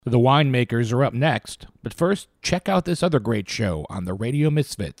The Winemakers are up next, but first, check out this other great show on the Radio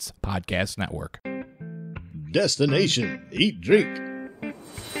Misfits Podcast Network. Destination Eat Drink.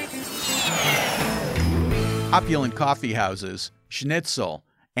 Opulent coffee houses, schnitzel,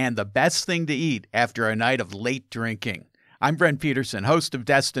 and the best thing to eat after a night of late drinking. I'm Brent Peterson, host of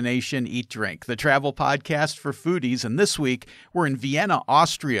Destination Eat Drink, the travel podcast for foodies, and this week we're in Vienna,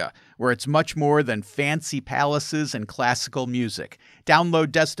 Austria, where it's much more than fancy palaces and classical music.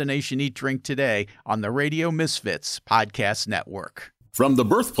 Download Destination Eat Drink today on the Radio Misfits Podcast Network. From the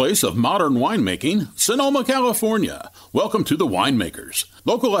birthplace of modern winemaking, Sonoma, California, welcome to the Winemakers.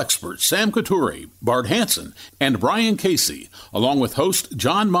 Local experts Sam Couturi, Bart Hansen, and Brian Casey, along with host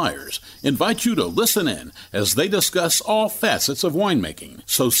John Myers, invite you to listen in as they discuss all facets of winemaking.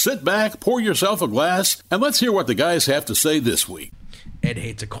 So sit back, pour yourself a glass, and let's hear what the guys have to say this week. Ed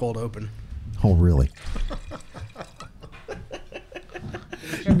hates a cold open. Oh, really?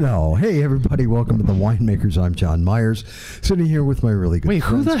 No. Hey, everybody. Welcome to the Winemakers. I'm John Myers, sitting here with my really good Wait,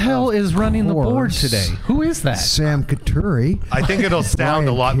 who friends. the hell is running the board course, today? Who is that? Sam Couturi. I think it'll sound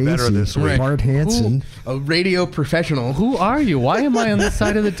a lot better this week. Bart Hansen. A radio professional. Who are you? Why am I on this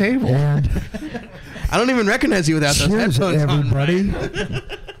side of the table? And I don't even recognize you without those cheers, headphones everybody.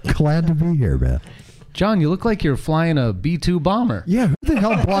 on. Glad to be here, man. John, you look like you're flying a B-2 bomber. Yeah, who the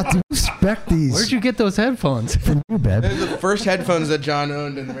hell bought these? Spec these Where'd you get those headphones? from you, They're babe? the first headphones that John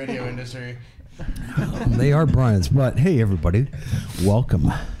owned in the radio industry. They are Brian's, but hey, everybody, welcome.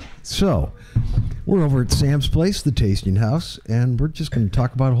 So, we're over at Sam's Place, the Tasting House, and we're just going to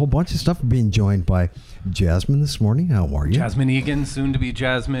talk about a whole bunch of stuff. We're being joined by Jasmine this morning. How are you? Jasmine Egan, soon to be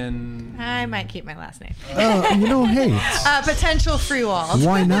Jasmine. I might keep my last name. Hey, Potential Freewald.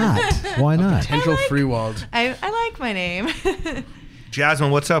 why not? Why not? Potential Freewald. I like my name.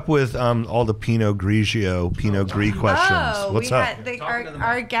 Jasmine, what's up with all the Pinot Gris questions? What's up?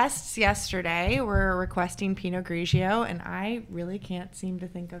 Our guests yesterday were requesting Pinot Grigio, and I really can't seem to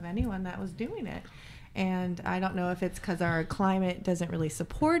think of anyone that was doing it. And I don't know if it's because our climate doesn't really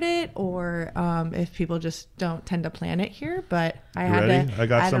support it, or if people just don't tend to plant it here. But I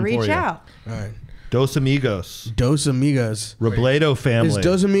had to reach out. All right. Dos Amigos. Dos Amigos. Robledo family. Is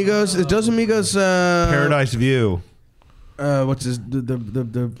Dos Amigos Paradise View. What's his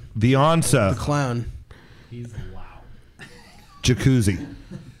the Vianza. clown? He's wow. Jacuzzi.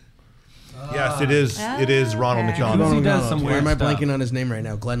 Yes, it is. It is Ronald Okay. McDonald. He does some Why weird am I stuff. blanking on his name right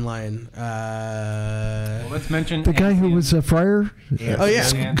now? Glenn Lyon. Well, let's mention The guy who was a friar? Oh yeah.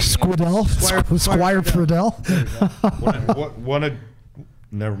 Squidell? Squire Friedel?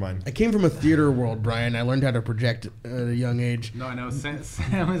 Never mind. I came from a theater world, Brian. I learned how to project at a young age. No, I know. Sam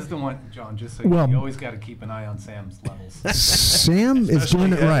is the one, John, just so Well- you always got to keep an eye on Sam's levels. Sam is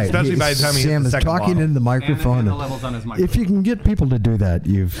doing it right. especially by the time he hits Sam the is second talking bottle. into the microphone. And the and levels on his microphone. if you can get people to do that,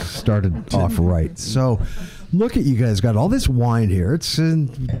 you've started off right. So, look at you guys got all this wine here. It's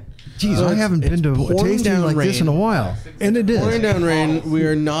geez, I haven't been to a pouring tasting down like this rain. in a while, and it Pouring is. down rain. We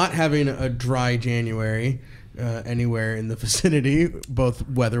are not having a dry January anywhere in the vicinity, both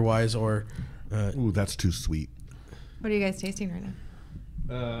weather-wise or. Ooh, that's too sweet. What are you guys tasting right now?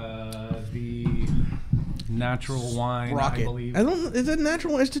 The natural wine, Rocket. I believe. Is it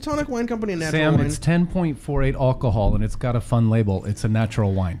natural? Is Teutonic Wine Company a natural Sam, wine? it's 10.48 alcohol, and it's got a fun label. It's a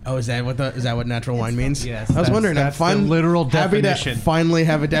natural wine. Oh, is that what natural wine means? Yes, I was that's- wondering. that's I'm the literal happy definition. to finally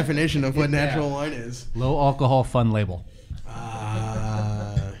have a definition of what natural wine is. Low alcohol, fun label.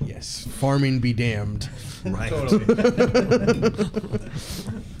 Yes. Farming be damned. Right.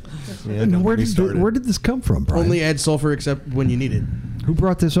 And where did this come from, Brian? Only add sulfur except when you need it. Who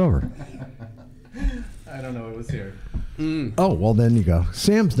brought this over? I don't know. It was here. Oh, well, then you go.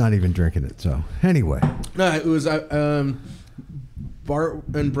 Sam's not even drinking it. So, anyway. No, it was Bart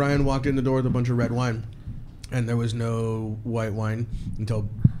and Brian walked in the door with a bunch of red wine, and there was no white wine until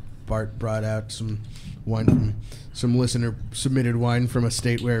Bart brought out some wine from some listener submitted wine from a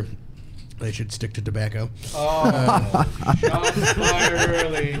state where they should stick to tobacco. Shots fired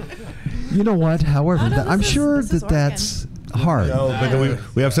early. You know what? However, no, I'm this is- sure this is that's hard. No, but then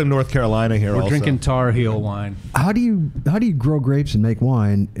we have some North Carolina here We're also. drinking Tar Heel wine. How do you grow grapes and make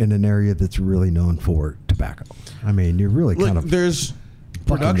wine in an area that's really known for tobacco? I mean, you're really Look, kind of there's bucking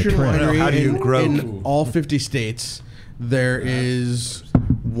the production trend. winery How do you in, grow- in all 50 states. There is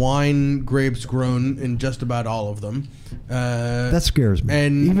wine grapes grown in just about all of them. That scares me.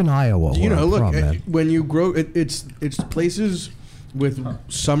 and even Iowa. You where know, I'm look, from, man. when you grow, it's places with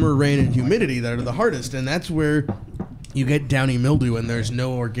summer rain and humidity that are the hardest, and that's where you get downy mildew, and there's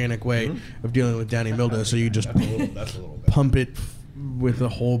no organic way of dealing with downy mildew, so you just pump it with a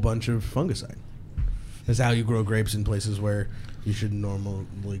whole bunch of fungicide. That's how you grow grapes in places where you should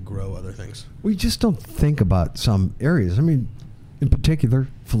normally grow other things. We just don't think about some areas. I mean, in particular,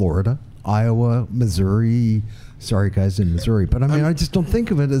 Florida, Iowa, Missouri. Sorry, guys in Missouri, but I mean, I just don't think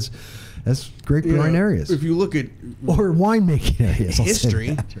of it as grape growing areas. If you look at or winemaking areas,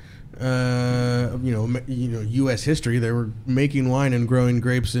 history, U.S. history, they were making wine and growing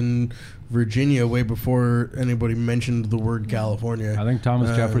grapes in Virginia way before anybody mentioned the word California. I think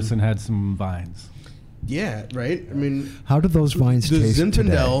Thomas Jefferson had some vines. Yeah, right. I mean, how do those vines taste today? The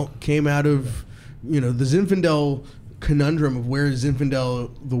Zinfandel came out of, the Zinfandel conundrum of where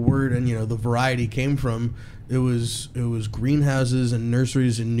Zinfandel, the word and the variety came from. It was greenhouses and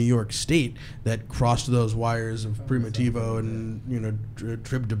nurseries in New York State that crossed those wires of Primitivo and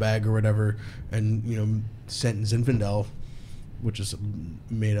Tribtabag or whatever, and sent Zinfandel, which is a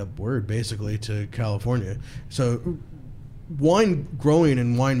made-up word basically, to California. So wine growing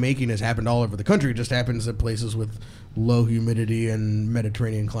and wine making has happened all over the country. It just happens that places with low humidity and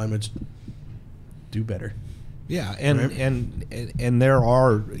Mediterranean climates do better. Yeah, and there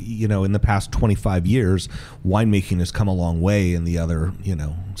are, in the past 25 years, winemaking has come a long way in the other,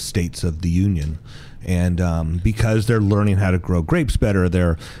 states of the Union. And because they're learning how to grow grapes better,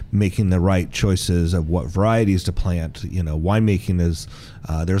 they're making the right choices of what varieties to plant. Winemaking is,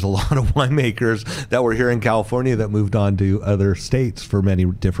 there's a lot of winemakers that were here in California that moved on to other states for many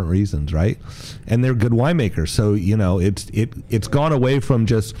different reasons, right? And they're good winemakers. So, it's gone away from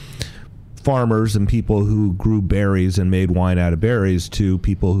just farmers and people who grew berries and made wine out of berries to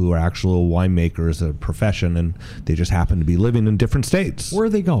people who are actual winemakers, a profession, and they just happen to be living in different states. Where are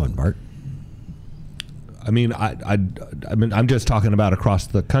they going, Bart? I mean, I'm just talking about across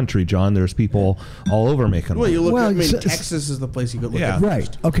the country, John. There's people all over making wine. You look at Texas is the place you could look at. Right.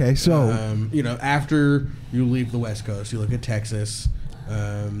 First. Okay. So, after you leave the West Coast, you look at Texas.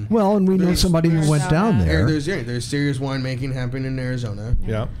 And we know somebody who went down there. There's serious winemaking happening in Arizona.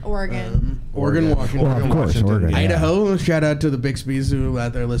 Yeah. Oregon, Washington. Well, of course, Oregon. Idaho. Shout out to the Bixby's who are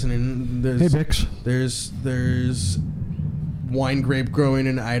out there listening. Hey, Bix. There's wine grape growing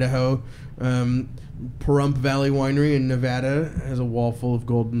in Idaho. Pahrump Valley Winery in Nevada has a wall full of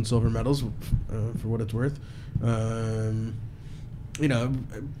gold and silver medals, for what it's worth.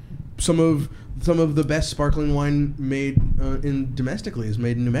 Some of the best sparkling wine made domestically is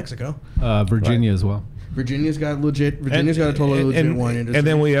made in New Mexico. Virginia as well. Virginia's got a totally legit wine industry. And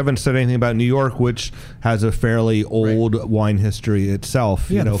then we haven't said anything about New York, which has a fairly old wine history itself.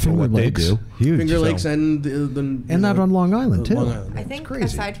 For what they do. Huge. Finger Lakes and that on Long Island too. Long Island. I think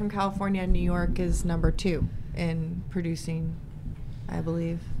aside from California, New York is number 2 in producing, I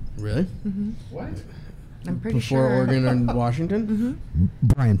believe. Really? Mm-hmm. What? I'm pretty Before sure. Oregon and Washington? Mm-hmm.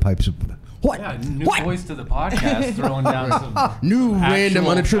 Brian pipes up. What? Yeah, new voice to the podcast, throwing down some new random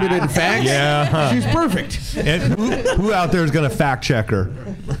unattributed facts. Yeah, she's perfect. And who out there is going to fact check her?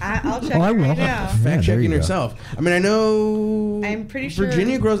 I'll check I it will. right now. Fact checking herself. I mean, I know. I'm pretty sure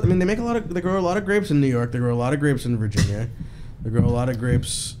Virginia grows. I mean, they grow a lot of grapes in New York. They grow a lot of grapes in Virginia. They grow a lot of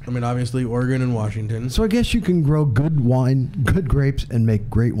grapes. I mean, obviously Oregon and Washington. So I guess you can grow good wine, good grapes, and make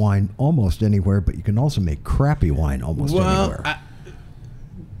great wine almost anywhere. But you can also make crappy wine almost anywhere.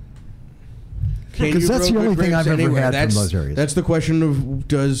 Because that's the only thing I've ever had from those areas. That's the question of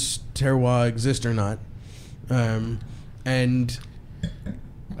does terroir exist or not? And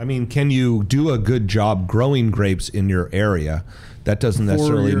I mean, can you do a good job growing grapes in your area? That doesn't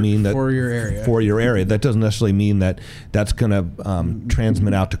necessarily mean that for your area. For your area, that doesn't necessarily mean that that's going to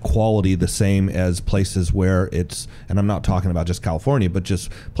transmit out to quality the same as places where it's. And I'm not talking about just California, but just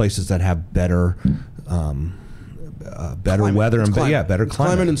places that have better. Better weather and better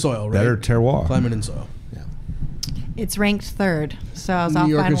climate and soil, right? Better terroir, climate and soil. Yeah, it's ranked 3rd, so I was New off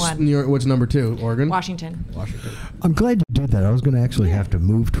York by 1. New York. What's number 2? Oregon. Washington. I'm glad you did that. I was going to actually have to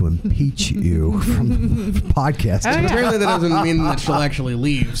move to impeach you from the podcast. Oh, yeah. Apparently, that doesn't mean that she'll actually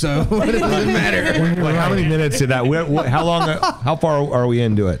leave. So it doesn't matter. How many minutes did that? How long? How far are we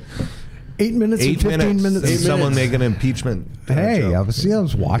into it? 8 minutes and 15 minutes. Is someone make an impeachment? Hey, I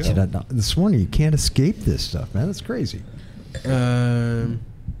was watching it this morning. You can't escape this stuff, man. It's crazy.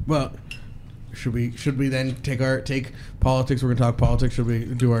 Well, should we then take politics? We're gonna talk politics. Should we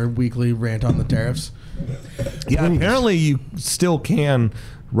do our weekly rant on the tariffs? Yeah, apparently you still can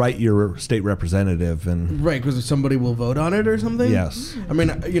write your state representative and right, because somebody will vote on it or something. Yes, I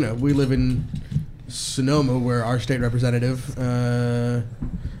mean, we live in Sonoma, where our state representative.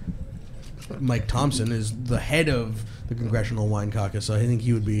 Mike Thompson is the head of the Congressional Wine Caucus, so I think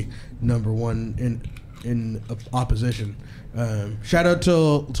he would be number 1 in opposition. Shout out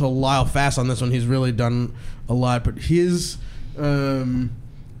to Lyle Fass on this one. He's really done a lot, but his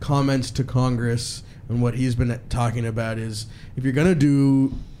comments to Congress and what he's been talking about is if you're going to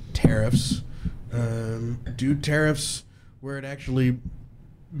do tariffs, do tariffs where it actually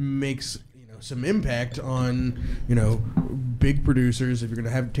makes some impact on big producers. If you're going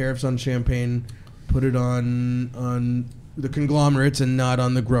to have tariffs on champagne, put it on the conglomerates and not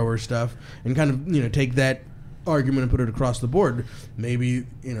on the grower stuff, and kind of take that argument and put it across the board. Maybe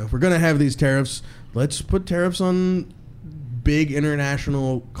if we're going to have these tariffs, let's put tariffs on big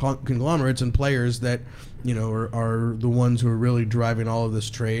international conglomerates and players that are the ones who are really driving all of this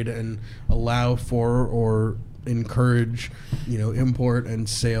trade and allow for or encourage import and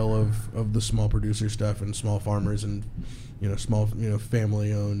sale of the small producer stuff and small farmers and small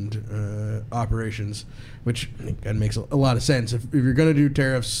family owned operations, which again makes a lot of sense. If you're going to do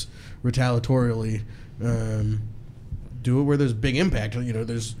tariffs retaliatorily, do it where there's big impact.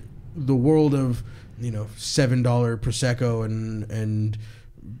 There's the world of $7 prosecco and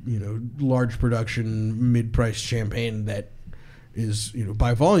large production mid-priced champagne that is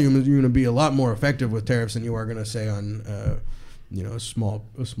by volume is going to be a lot more effective with tariffs than you are going to say on a small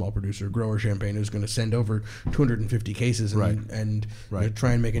producer grower champagne who's going to send over 250 cases and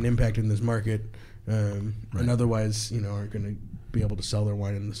try and make an impact in this market, and otherwise aren't going to be able to sell their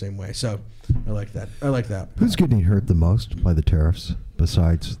wine in the same way. So I like that. Who's getting hurt the most by the tariffs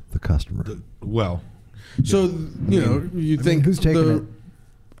besides the customer? You think who's taking it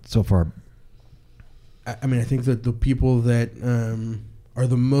so far? I mean, I think that the people that are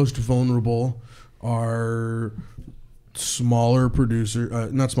the most vulnerable are smaller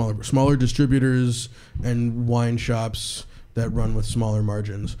distributors and wine shops that run with smaller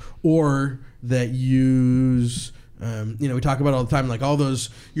margins, or that use we talk about all the time, like all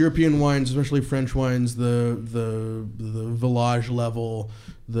those European wines, especially French wines, the village level,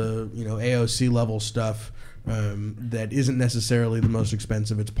 the AOC level stuff, that isn't necessarily the most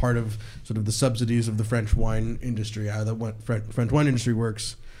expensive. It's part of sort of the subsidies of the French wine industry, how the French wine industry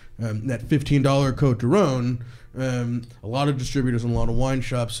works. That $15 Côte du Rhône, a lot of distributors and a lot of wine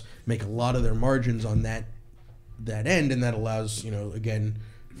shops make a lot of their margins on that end, and that allows again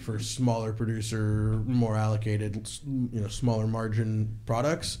for smaller producer, more allocated, smaller margin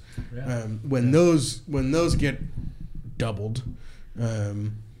products. Yeah. When those get doubled,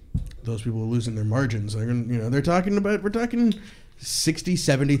 those people are losing their margins. They're we're talking 60,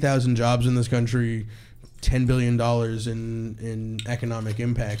 70,000 jobs in this country, $10 billion in economic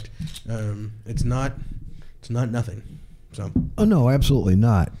impact. It's not nothing. So. Oh no, absolutely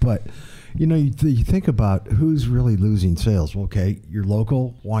not. But you think about who's really losing sales. Okay, your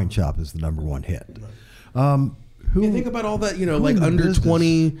local wine shop is the number one hit. Think about all that, like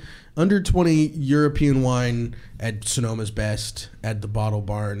under 20 European wine at Sonoma's Best, at the Bottle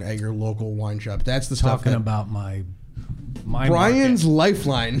Barn, at your local wine shop. That's the stuff. Talking about my Brian's market.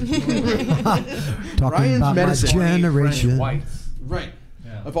 Lifeline. Talking Brian's about medicine. my generation. Whites. Right.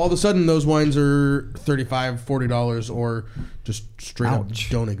 Yeah. If all of a sudden those wines are $35, $40 or just straight up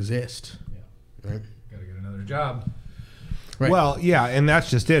don't exist. Yeah. Right. Got to get another job. Right. Well, yeah, and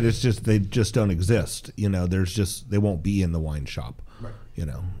that's just it. It's just they just don't exist. They won't be in the wine shop. Right.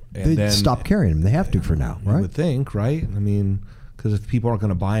 And they stop carrying them. They have to for now, right? You would think, right? I mean, because if people aren't going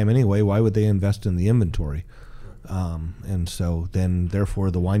to buy them anyway, why would they invest in the inventory? And so then, therefore,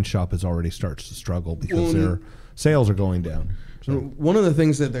 the wine shop already starts to struggle because their sales are going down. So one of the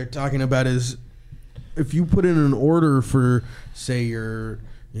things that they're talking about is if you put in an order for, say, your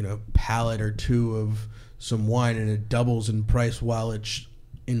pallet or two of some wine and it doubles in price while it's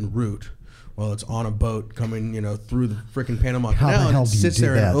en route, while it's on a boat coming through the freaking Panama Canal, and it sits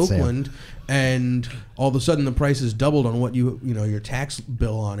there in Oakland, and all of a sudden the price is doubled on what your tax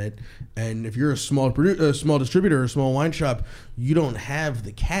bill on it. And if you're a small distributor or a small wine shop, you don't have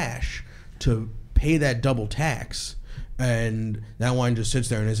the cash to pay that double tax. And that wine just sits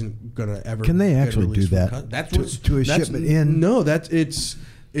there and isn't going to ever. Can they actually do that? To a that's shipment in? No, the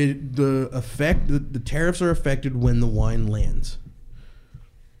tariffs are affected when the wine lands.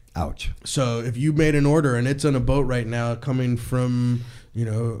 Ouch. So if you made an order and it's on a boat right now coming from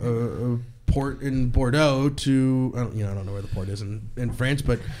a port in Bordeaux to I don't know where the port is in France,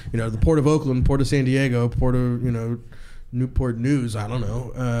 but the port of Oakland, port of San Diego, port of Newport News, I don't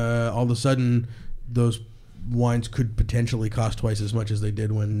know. All of a sudden those wines could potentially cost twice as much as they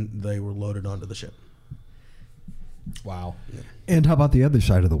did when they were loaded onto the ship. Wow. Yeah. And how about the other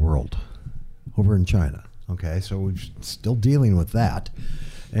side of the world, over in China? Okay, so we're still dealing with that.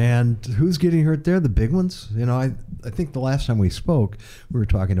 And who's getting hurt there? The big ones? I think the last time we spoke, we were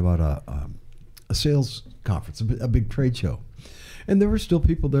talking about a sales conference, a big trade show. And there were still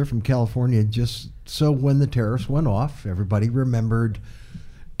people there from California, just so when the tariffs went off, everybody remembered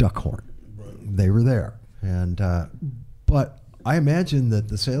Duckhorn. they were there. And but I imagine that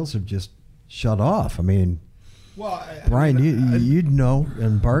the sales have just shut off. I mean, Well, Brian, you'd know,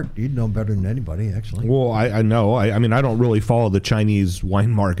 and Bart, you'd know better than anybody, actually. Well, I know. I mean, I don't really follow the Chinese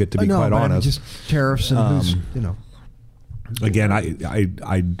wine market, to be quite honest. I mean, just tariffs and who's, Again,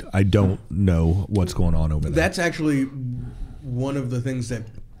 I don't know what's going on over there. That's actually one of the things that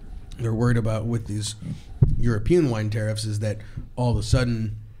they're worried about with these European wine tariffs, is that all of a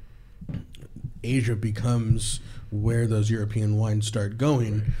sudden Asia becomes where those European wines start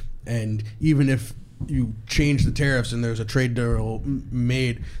going. And even if you change the tariffs and there's a trade deal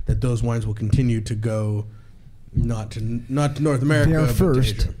made, that those wines will continue to go not to North America, they're but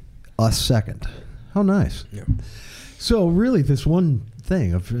first, to Asia. us second. How nice. Yeah. So really, this one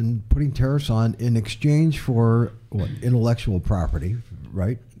thing of putting tariffs on in exchange for what, intellectual property,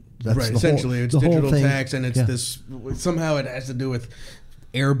 right? That's right. the Essentially, whole, it's the whole digital thing. tax, and it's this. Somehow, it has to do with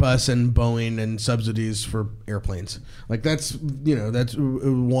Airbus and Boeing and subsidies for airplanes. Like that's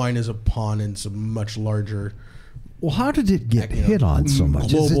wine is a pawn in some much larger. Well, how did it get hit on so much?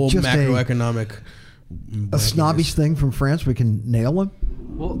 Global Is it just macroeconomic. a snobbish thing from France? We can nail them.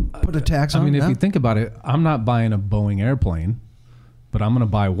 Well, Put a tax on. I mean, if them? you think about it, I'm not buying a Boeing airplane, but I'm going to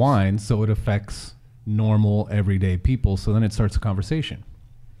buy wine, so it affects normal, everyday people. So then it starts a conversation.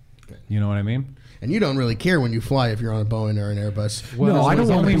 You know what I mean? And you don't really care when you fly if you're on a Boeing or an Airbus. Well, No, I don't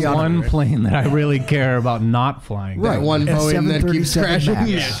there's wanna only be on one it. plane that I really care about not flying. Right, one a Boeing that keeps 737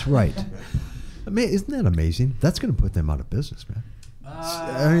 crashing. Max, Yeah. right. I mean, isn't that amazing? That's going to put them out of business, man.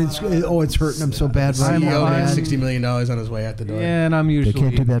 I mean, it's hurting them so bad right CEO now. had man. $60 million on his way out the door. Yeah, and I'm usually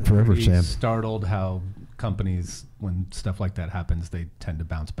can't do that forever, pretty Sam. startled how companies, when stuff like that happens, they tend to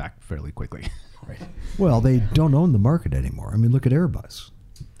bounce back fairly quickly. Right. Well, they don't own the market anymore. I mean, look at Airbus.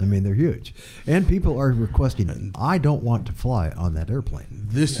 I mean, they're huge. And people are requesting, I don't want to fly on that airplane.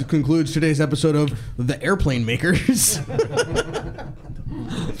 This concludes today's episode of The Airplane Makers.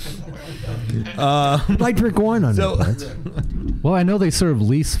 I drink wine on airplanes. Well, I know they serve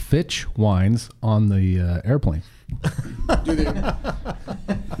Lease Fitch wines on the airplane.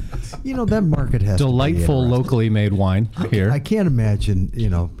 You know, that market has Delightful to be locally made wine here. I can't imagine,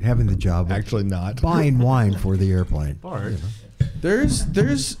 having the job of Actually not. buying wine for the airplane. There's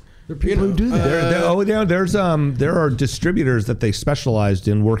There are people who do that. There are distributors that they specialized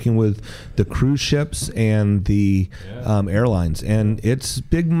in working with the cruise ships and the airlines, and it's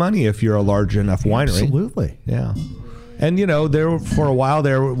big money if you're a large enough winery. Absolutely. Yeah. And there for a while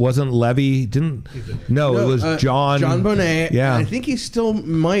there wasn't Levy. It was John Bonet. Yeah. I think he still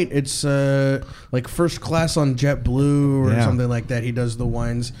might. It's like first class on JetBlue or something like that. He does the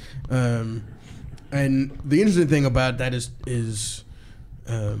wines. And the interesting thing about that is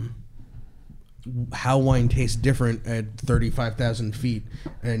how wine tastes different at 35,000 feet,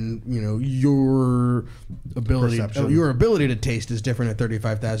 and your ability to taste is different at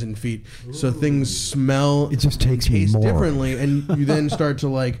 35,000 feet. So things smell. It just takes me taste more. differently, and you then start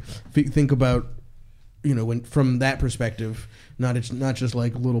to think about when from that perspective. Not just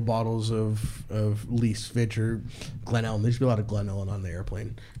like little bottles of Lease Fitch or Glenelg. There used to be a lot of Glenelg on the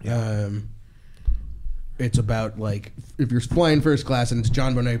airplane. It's about if you're flying first class and it's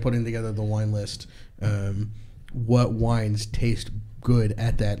John Bonet putting together the wine list, what wines taste good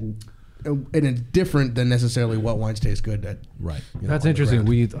at that, and it's different than necessarily what wines taste good at. Right. That's interesting.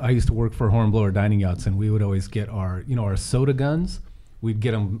 I used to work for Hornblower Dining Yachts, and we would always get our soda guns. We'd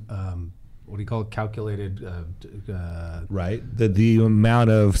get them. What do you call it? Calculated. Right. The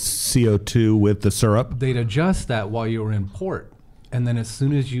amount of CO2 with the syrup. They'd adjust that while you were in port, and then as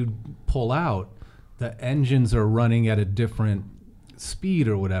soon as you pull out, the engines are running at a different speed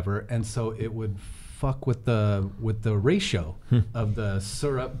or whatever, and so it would fuck with the ratio of the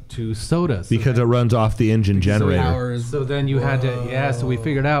syrup to soda. Because it runs off the engine generator. So then you had to, so we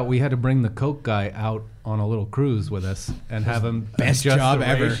figured out we had to bring the Coke guy out on a little cruise with us and have him Best adjust job the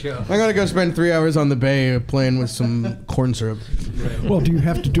ever. ratio. I'm gonna go spend 3 hours on the bay playing with some corn syrup. Well, do you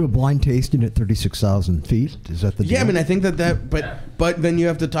have to do a blind tasting at 36,000 feet? Is that the deal? Yeah, I mean, I think but then you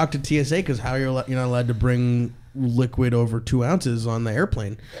have to talk to TSA because how you're not allowed to bring liquid over 2 ounces on the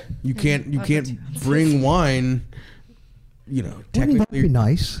airplane. You can't bring wine. Wouldn't that Technically, be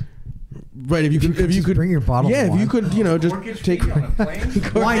nice? right? If you could just bring your bottle of if you wine. could, just take.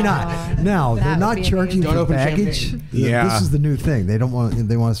 Why not? Now That they're would not be charging Don't for open baggage. champagne. Yeah. This is the new thing. They don't want.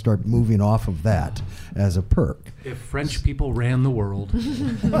 They want to start moving off of that as a perk. If French people ran the world.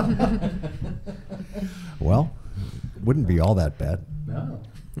 Well, wouldn't be all that bad. No.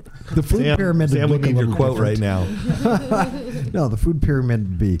 The food pyramid would Sam, we look a need your little quote different. right now. No, the food pyramid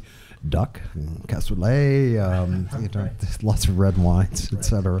would be duck, and cassoulet, lots of red wines,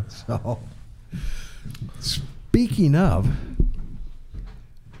 etc. So Speaking of,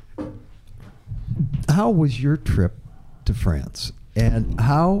 how was your trip to France? And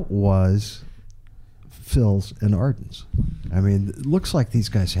how was Phil's and Arden's? I mean, it looks like these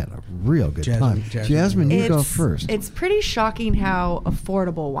guys had a real good time. Jasmine, you go first. It's pretty shocking how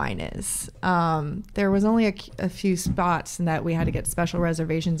affordable wine is. There was only a few spots that we had to get special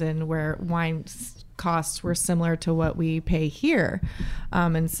reservations in where wine costs were similar to what we pay here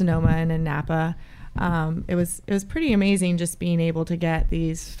in Sonoma and in Napa. It was pretty amazing just being able to get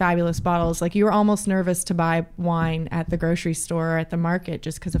these fabulous bottles. Like, you were almost nervous to buy wine at the grocery store or at the market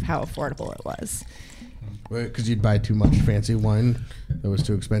just because of how affordable it was. Because you'd buy too much fancy wine that was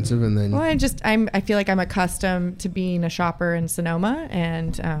too expensive, and then. Well, I feel like I'm accustomed to being a shopper in Sonoma,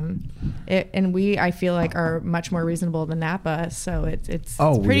 and I feel like are much more reasonable than Napa. So it's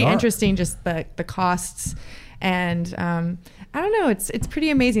pretty interesting, just the costs, and I don't know. It's pretty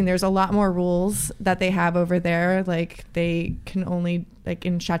amazing. There's a lot more rules that they have over there. Like, they can only, like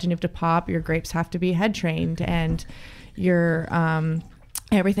in Châteauneuf-du-Pape, your grapes have to be head trained, and your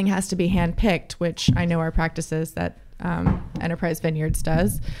everything has to be hand picked, which I know are practices that Enterprise Vineyards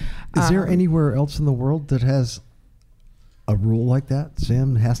does. Is there anywhere else in the world that has a rule like that?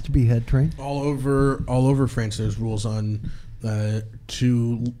 Sam, has to be head trained? All over France, there's rules on So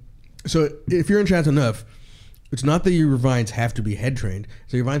if you're in Châteauneuf, it's not that your vines have to be head trained.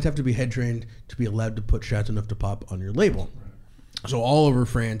 So your vines have to be head trained to be allowed to put Châteauneuf-du-Pape on your label. So all over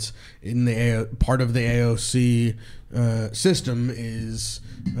France, in the part of the AOC system is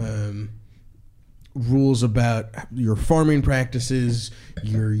rules about your farming practices,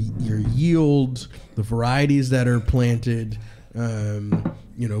 your yield, the varieties that are planted.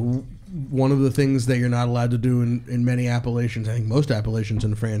 One of the things that you're not allowed to do in many appellations, I think most appellations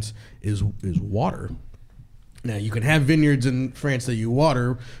in France, is water. Now, you can have vineyards in France that you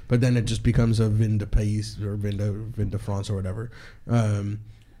water, but then it just becomes a vin de pays or vin de France or whatever.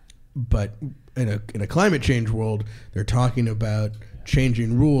 But in a climate change world, they're talking about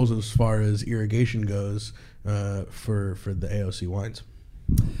changing rules as far as irrigation goes for the AOC wines.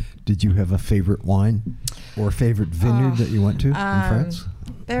 Did you have a favorite wine or a favorite vineyard that you went to in France?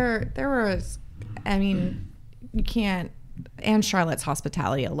 There was, I mean, you can't, Anne Charlotte's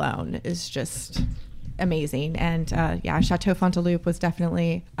hospitality alone is just amazing. And Chateau Fontaloupe was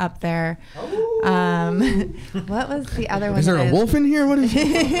definitely up there. What was the other one? Is there a wolf in here? What is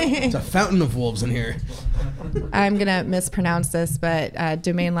it? It's a fountain of wolves in here. I'm going to mispronounce this, but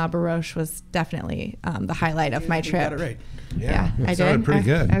Domaine La Baroche was definitely the highlight of my trip. You got it right. Yeah, I did. Sounded pretty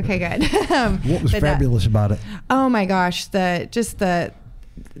good. Okay, good. What was fabulous about it? Oh my gosh, the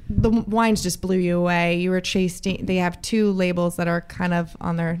wines just blew you away. You were chasing. They have two labels that are kind of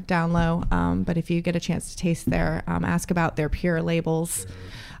on their down low. But if you get a chance to taste there, ask about their pure labels.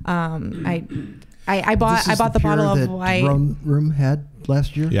 I bought the bottle of white. Room had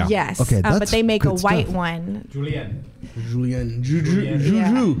last year. Yeah. Yes. Okay, but they make a white stuff. one. Julienne. Juju.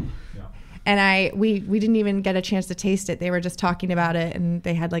 Yeah. And we didn't even get a chance to taste it. They were just talking about it, and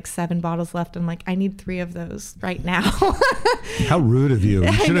they had like 7 bottles left. I'm like, I need 3 of those right now. How rude of you.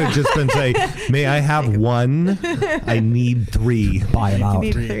 You should have just been saying, may I have 1? I need 3. Buy it I out.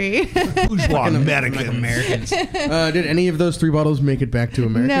 need 3. Bourgeois Americans. Americans. Did any of those 3 bottles make it back to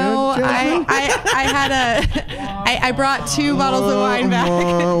America? No, I brought 2 bottles of wine back.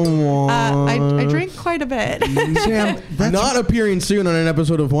 I drink quite a bit. Sam, that's Not appearing soon on an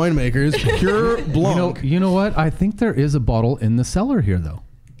episode of Winemakers, Pure Blanc. You know what? I think there is a bottle in the cellar here, though.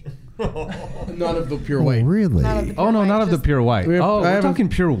 None of the pure Oh, white. really? Not of the pure Oh no, white, not of the just- pure white. We have- Oh, I we're haven't- talking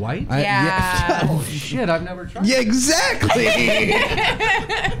pure white. Yeah. Oh shit! I've never tried. Yeah, exactly.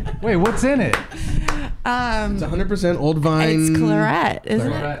 Wait, what's in it? It's 100% old vine. It's claret, isn't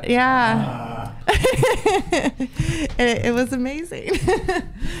Claret. it? Yeah. it was amazing.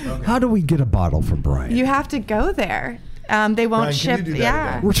 How do we get a bottle for Brian? You have to go there. They won't Brian, can ship. you do that Yeah.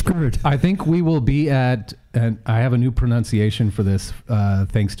 again? We're screwed. I think we will be at, and I have a new pronunciation for this,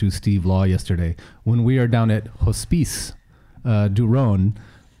 thanks to Steve Law yesterday. When we are down at Hospice du Rhône,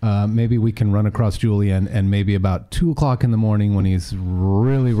 maybe we can run across Julien, and maybe about 2:00 in the morning when he's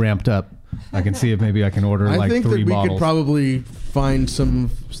really ramped up, I can see if maybe I can order I like think 3 that we bottles. could probably find some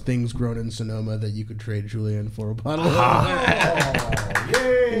things grown in Sonoma that you could trade Julian for a bottle of.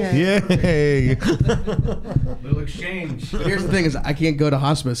 Yay! Little exchange. But here's the thing: is I can't go to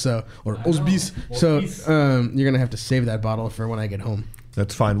hospice, or hospice, so you're gonna have to save that bottle for when I get home.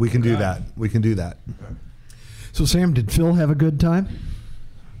 That's fine. We can do that. We can do that. So, Sam, did Phil have a good time?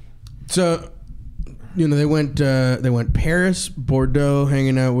 So, they went Paris, Bordeaux,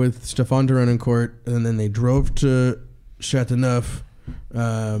 hanging out with Stéphane de Renoncourt, and then they drove to Châteauneuf,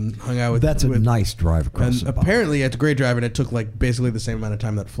 Hung out with. That's a nice drive across. And the pond. apparently, it's a great drive, and it took like basically the same amount of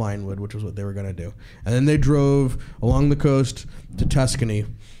time that flying would, which was what they were going to do. And then they drove along the coast to Tuscany.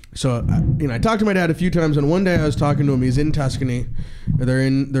 So I talked to my dad a few times, and one day I was talking to him. He's in Tuscany. They're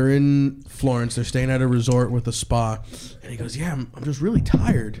in Florence. They're staying at a resort with a spa, and he goes, "Yeah, I'm just really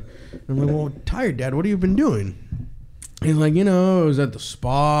tired." And I'm like, "Well, tired, Dad? What have you been doing?" He's like, I was at the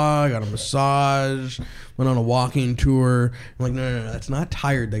spa, got a massage, went on a walking tour. I'm like, no, that's not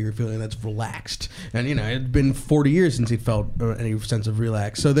tired that you're feeling. That's relaxed. And it'd been 40 years since he felt any sense of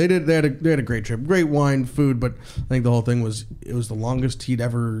relax. So they had a great trip, great wine, food. But I think the whole thing was the longest they'd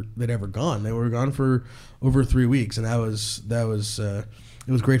ever gone. They were gone for over 3 weeks, and that was.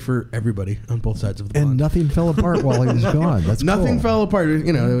 It was great for everybody on both sides of the pond. And nothing fell apart while he was gone. That's nothing cool. fell apart. It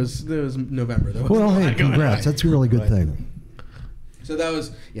was November. There Well, wasn't a hey, lot going congrats. on. That's a really good thing. So that was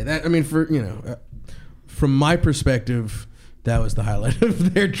from my perspective, that was the highlight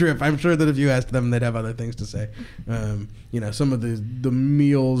of their trip. I'm sure that if you asked them, they'd have other things to say. Some of the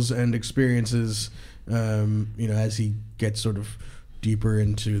meals and experiences. As he gets sort of deeper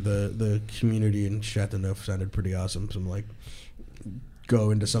into the community in Chateauneuf, sounded pretty awesome. Some like.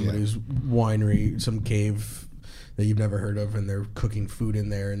 Go into somebody's winery, some cave that you've never heard of, and they're cooking food in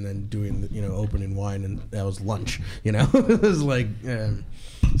there, and then doing opening wine, and that was lunch. It was like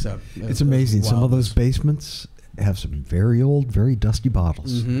so. It's amazing. Some wild. of those basements have some very old, very dusty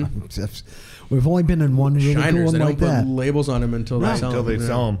bottles. We've only been in one really Shiners. cool one They like don't that. put labels on them until they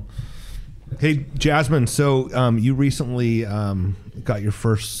sell them. Hey, Jasmine. So you recently got your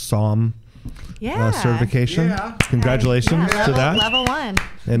first certification. Yeah. Congratulations to that. Level 1.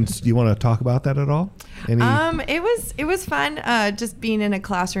 And do you want to talk about that at all? It was fun just being in a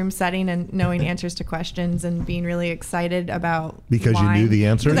classroom setting and knowing answers to questions and being really excited about Because wine. you knew the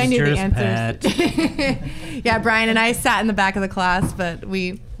answers? Because I knew the Cheers, answers. Yeah, Brian and I sat in the back of the class, but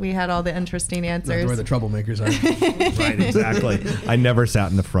we had all the interesting That's answers. where the troublemakers are. Right, exactly. I never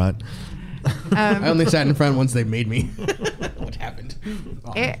sat in the front. I only sat in front once they made me. What happened?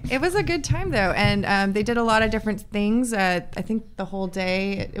 It was a good time though, and they did a lot of different things. I think the whole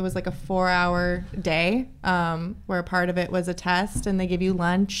day it was like a 4-hour day, where a part of it was a test, and they give you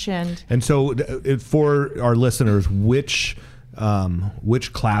lunch and so for our listeners, which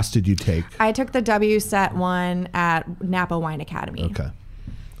class did you take? I took the WSET one at Napa Wine Academy. Okay,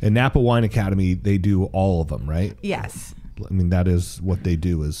 and Napa Wine Academy, they do all of them, right? Yes. I mean, that is what they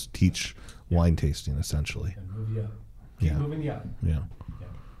do, is teach wine tasting essentially. And move you up. Keep moving you up. Yeah.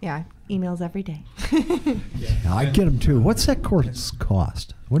 Yeah. Emails every day. I get them too. What's that course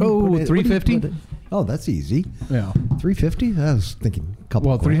cost? What do you put in- $350? Oh, that's easy. Yeah. $350? I was thinking a couple.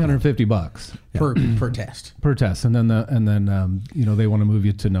 Well, grand. $350 per test. per test, and then they want to move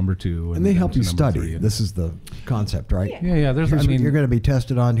you to number 2, And they help to you number study. 3, and- this is the concept, right? Yeah. There's, Here's what you're going to be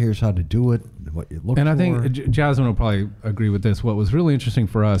tested on. Here's how to do it. What you look and for. I think Jasmine will probably agree with this. What was really interesting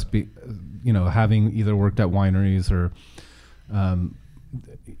for us, having either worked at wineries or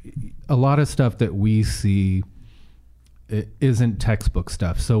a lot of stuff that we see isn't textbook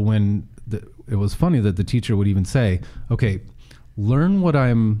stuff. So when it was funny that the teacher would even say, okay, learn what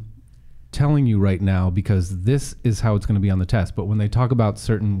I'm telling you right now, because this is how it's going to be on the test. But when they talk about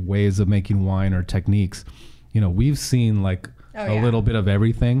certain ways of making wine or techniques, we've seen like a little bit of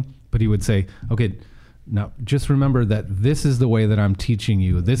everything. But he would say, okay, now just remember that this is the way that I'm teaching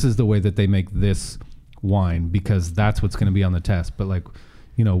you. This is the way that they make this wine, because that's what's going to be on the test. But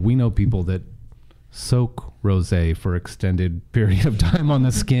we know people that soak rosé for extended period of time on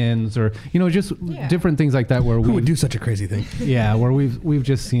the skins, or just different things like that. Where Who would do such a crazy thing? Yeah, where we've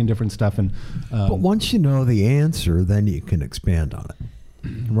just seen different stuff. And but once you know the answer, then you can expand on it,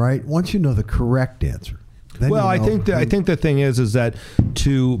 right? Once you know the correct answer. Well, I think the thing is that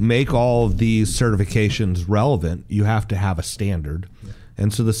to make all of these certifications relevant, you have to have a standard.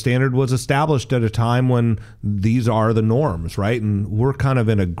 And so the standard was established at a time when these are the norms, right? And we're kind of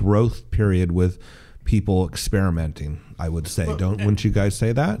in a growth period with people experimenting, I would say. Wouldn't you guys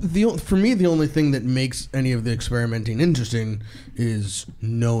say that? For me, the only thing that makes any of the experimenting interesting is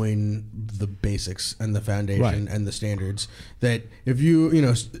knowing the basics and the foundation and the standards. That if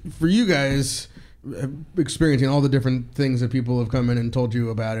for you guys, experiencing all the different things that people have come in and told you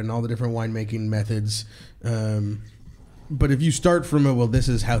about, and all the different winemaking methods. But if you start from this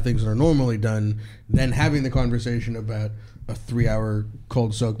is how things are normally done, then having the conversation about a 3-hour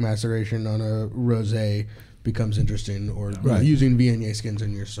cold soak maceration on a rosé becomes interesting, or using Viognier skins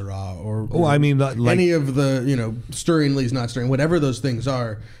in your Syrah, or any of the stirring, lees, not stirring, whatever those things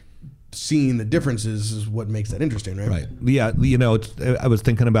are. Seeing the differences is what makes that interesting, right? Right. Yeah. I was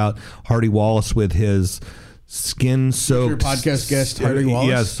thinking about Hardy Wallace with his skin soaked. Your podcast guest, Hardy Wallace?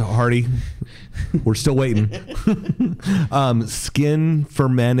 Yes, Hardy. We're still waiting. Skin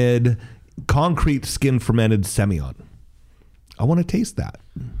fermented, concrete skin fermented Semillon. I want to taste that,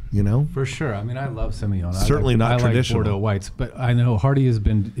 you know? For sure. I mean, I love Semillon. Certainly not traditional. I like Bordeaux whites, but I know Hardy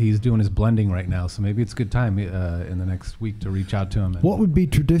he's doing his blending right now, so maybe it's a good time in the next week to reach out to him. What would be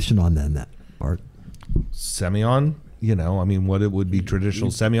tradition on that, Bart? Semillon, you know, I mean, what it would be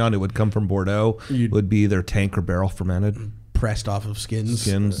traditional Semillon, it would come from Bordeaux. It would be either tank or barrel fermented. Pressed off of skins.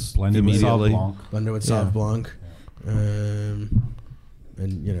 Blended with Sauv immediately. Blanc. Blended with Sauv Blanc.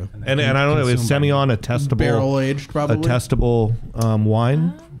 And, you know. And I don't know, is Semillon a testable barrel aged, probably? A testable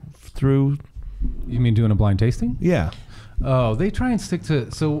wine through? You mean doing a blind tasting? Yeah. Oh, they try and stick to.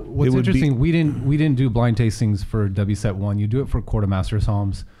 So what's It would interesting, we didn't do blind tastings for WSET 1. You do it for Quartermaster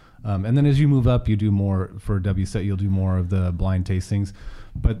Psalms, and then as you move up, you do more for WSET. You'll do more of the blind tastings,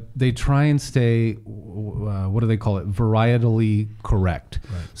 but they try and stay. What do they call it? Varietally correct.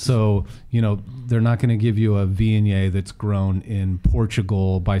 Right. So you know they're not going to give you a Viognier that's grown in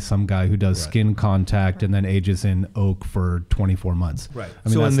Portugal by some guy who does skin contact and then ages in oak for 24 months. Right. I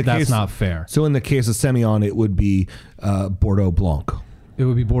mean, So that's not fair. So in the case of Semillon, it would be Bordeaux Blanc. It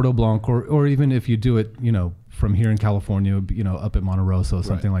would be Bordeaux Blanc, or even if you do it, you know, from here in California, it would be, you know, up at Monte Rosso,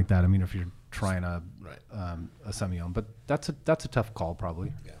 something like that. I mean, if you're trying a Semillon, but that's a tough call,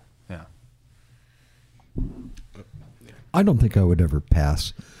 probably. Yeah. I don't think I would ever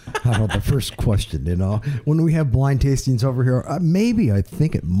pass out of the first question, you know. When we have blind tastings over here, maybe I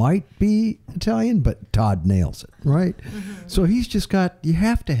think it might be Italian, but Todd nails it, right? Mm-hmm. So he's just got, you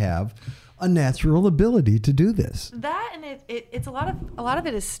have to have a natural ability to do this. That and it's a lot of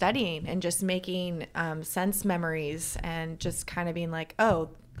it is studying and just making sense memories and just kind of being like, oh,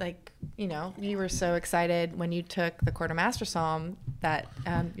 like, you know, you were so excited when you took the Quartermaster Psalm that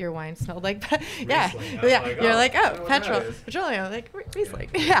your wine smelled like, yeah, you're like, oh, petroleum, like Riesling,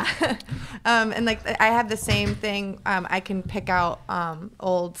 yeah. And like I have the same thing. I can pick out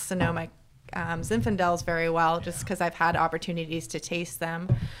old Sonoma Zinfandels very well just because I've had opportunities to taste them.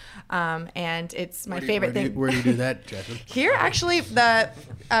 And it's my favorite thing. Where do you do that, Jasmine? Here, actually,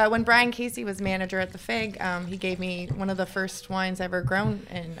 when Brian Casey was manager at the Fig, he gave me one of the first wines ever grown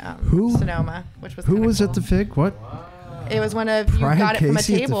in Sonoma, which was who kinda was cool. at the Fig? What? It was one of you Brian got it from a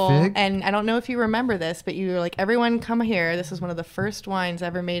Casey at the table, Fig? and I don't know if you remember this, but you were like, everyone come here. This is one of the first wines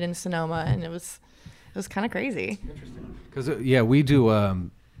ever made in Sonoma, and it was kind of crazy. Interesting. Because we do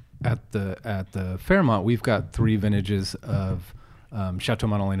at the Fairmont, we've got 3 vintages of Chateau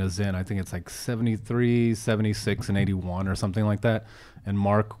Montelena Zin. I think it's like 73, 76, and 81 or something like that. And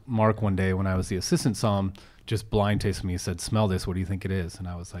Mark one day when I was the assistant somm just blind tasted me. He said, "Smell this. What do you think it is?" And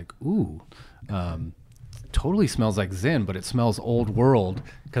I was like, "Ooh, totally smells like Zin, but it smells old world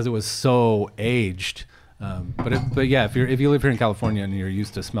because it was so aged." But yeah, if you live here in California and you're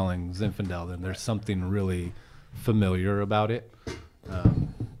used to smelling Zinfandel, then there's something really familiar about it.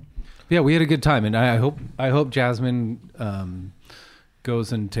 Yeah, we had a good time, and I hope Jasmine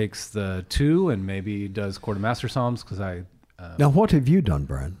goes and takes the 2 and maybe does Quartermaster Psalms because Now, what have you done,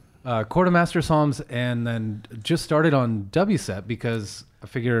 Brian? Quartermaster Psalms, and then just started on WSET because I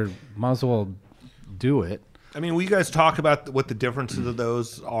figured might as well do it. I mean, will you guys talk about what the differences of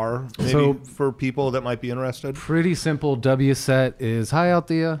those are, maybe So, for people that might be interested? Pretty simple. WSET is hi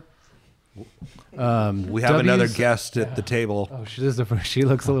Althea. We have another guest at the table. Oh, she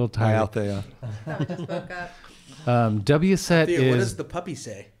looks a little tired. Hi, Althea. Just woke up. WSET Thea, is. what does the puppy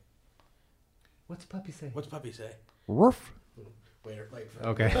say? What's puppy say? What's puppy say? Woof. Wait for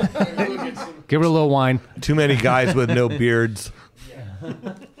Okay. Give her a little wine. Too many guys with no beards.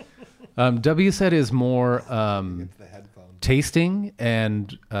 WSET is more tasting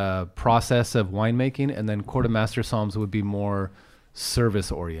and process of winemaking, and then Quartermaster Psalms would be more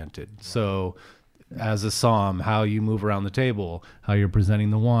service oriented. So as a psalm, how you move around the table, how you're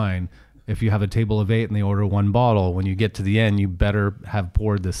presenting the wine. If you have a table of 8 and they order 1 bottle, when you get to the end, you better have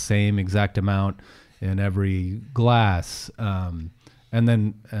poured the same exact amount in every glass. And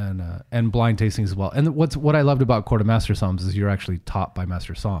blind tastings as well. And what I loved about Quartermaster Psalms is you're actually taught by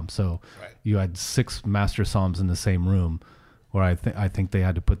Master Psalms. So you had 6 Master Psalms in the same room, where I think they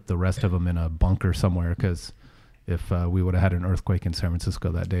had to put the rest of them in a bunker somewhere because if we would have had an earthquake in San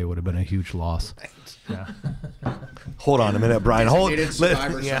Francisco that day, it would have been a huge loss. Yeah. Hold on a minute, Brian.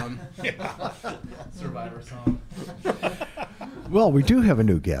 Survivor Psalm. Survivor Psalm. Well, we do have a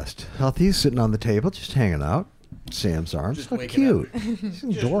new guest. Althea's sitting on the table, just hanging out. Sam's arms. Just So waking cute. She's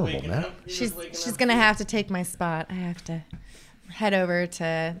adorable, man. She's gonna have to take my spot. I have to head over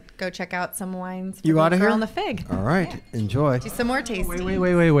to go check out some wines. For You the outta girl here? on the Fig. All right. Enjoy. Do some more tasting.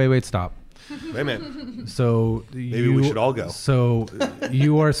 Wait, stop. Wait a minute. So Maybe we should all go. So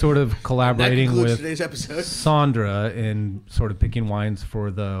you are sort of collaborating concludes with today's episode. Sandra in sort of picking wines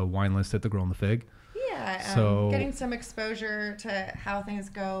for the wine list at the Girl and the Fig. Yeah, So- getting some exposure to how things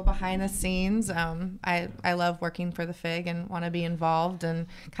go behind the scenes. I love working for the Fig and want to be involved and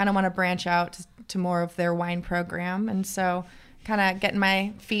kind of want to branch out to more of their wine program. And so kind of getting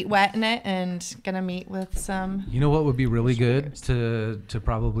my feet wet in it and going to meet with some. You know what would be really good to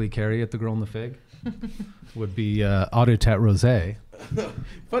probably carry at the Girl and the Fig? Would be Autotat Rosé.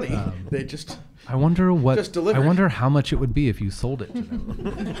 Funny, they just. I wonder what. Just delivered. I wonder how much it would be if you sold it to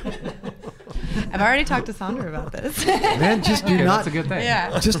them. I've already talked to Sandra about this. Man, just do Okay, not. that's a good thing. Yeah.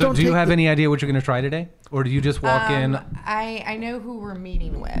 Just So don't. do you take have the- any idea what you're going to try today, or do you just walk in I know who we're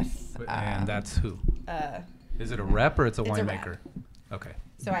meeting with. and that's who? Is it a rep or it's a it's a winemaker? rep. Okay.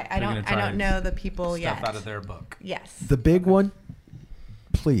 So I you're gonna don't try I don't know the people Stuff yet. out of their book. Yes. The big one,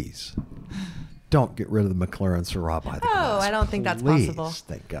 please. Don't get rid of the McLaren Syrah by the Oh, glass, I don't think that's please. possible.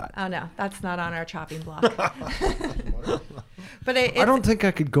 Thank God. Oh no, that's not on our chopping block. But I don't think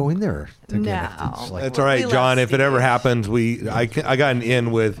I could go in there. To get it. No. It's like, That's all right, We John. love If it ever Steve. happens, I got an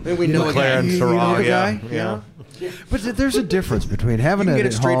in with And we know a guy. McLaren You know Syrah. the Yeah, guy? yeah. but there's a difference between having You can it get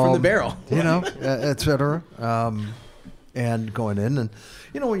it at straight from the home, barrel. you know, et cetera, and going in. And,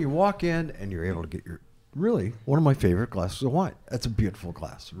 you know, when you walk in and you're able to get really one of my favorite glasses of wine. That's a beautiful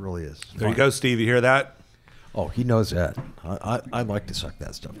glass. It really is. There you go, Steve. You hear that? Oh, he knows that. I like to suck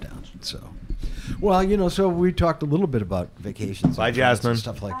that stuff down. So, well, you know, so we talked a little bit about vacations. Bye, and trips Jasmine. and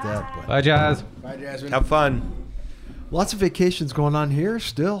stuff like that. But Bye, Jazz. Bye, Jasmine. Have fun. lots of vacations going on here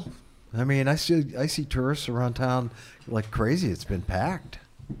still. I mean, I see tourists around town like crazy. It's been packed.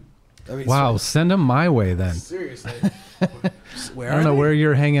 I mean, Wow, send them my way then. Seriously. Where I don't know where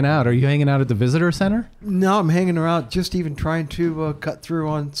you're hanging out. Are you hanging out at the visitor center? No, I'm hanging around, just even trying to cut through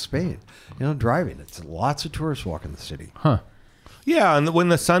on Spain. You know, driving. It's lots of tourists walking the city. Huh. Yeah, and when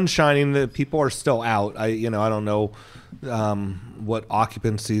the sun's shining, the people are still out. I don't know what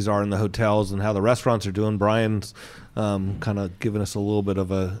occupancies are in the hotels and how the restaurants are doing. Brian's kind of giving us a little bit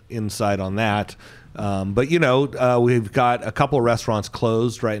of a insight on that. But we've got a couple of restaurants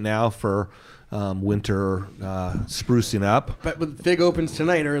closed right now for winter sprucing up. But Fig opens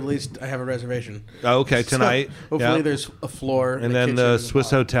tonight, or at least I have a reservation. Oh, okay, tonight. So hopefully Yeah. there's a floor. And then kitchen the and Swiss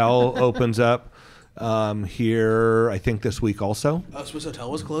bar. Hotel opens up here, I think, this week also. Swiss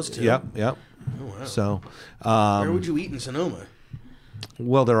Hotel was closed too. Yep. Oh, wow. So, Where would you eat in Sonoma?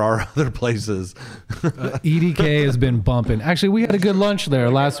 well, there are other places. EDK has been bumping. Actually, we had a good lunch there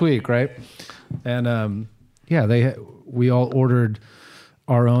last week, right? And we all ordered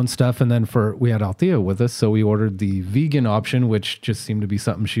our own stuff, and then we had Althea with us, so we ordered the vegan option, which just seemed to be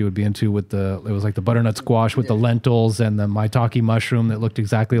something she would be into. It was like the butternut squash with the lentils and the maitake mushroom that looked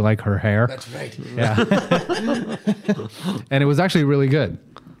exactly like her hair. That's right. Yeah, and it was actually really good.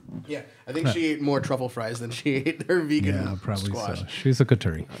 Yeah, I think she ate more truffle fries than she ate her vegan Yeah, probably squash. so. She's a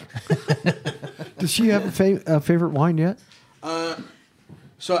couture. Does she have a favorite wine yet?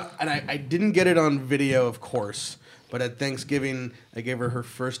 So, and I didn't get it on video, of course, but at Thanksgiving, I gave her her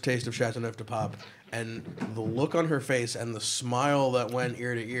first taste of Chateauneuf de Pape, and the look on her face and the smile that went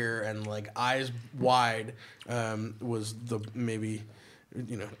ear to ear and like eyes wide was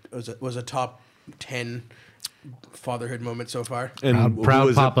was a top 10 fatherhood moment so far. And Proud who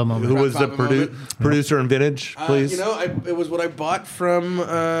was Papa moment. Who was the Proud Papa moment. producer and vintage, please? It was what I bought from.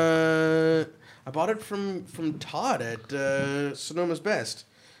 I bought it from Todd at Sonoma's Best.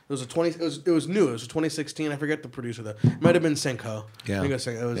 It was It was new. It was 2016. I forget the producer though. It might have been Senko. Yeah. I think it was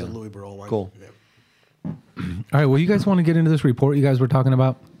Senko. It was Yeah. a Louis Barol one. Cool. Yeah. All right. Well, you guys want to get into this report you guys were talking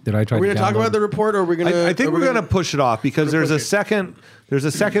about? Did I try? Are we to gonna talk download about the report, or are we gonna? I think we're going to push it off because there's a push it. second. There's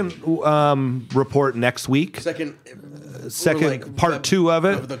a second report next week. second Part two of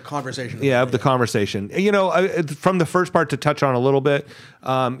it. of the conversation. Yeah, of the conversation. From the first part to touch on a little bit,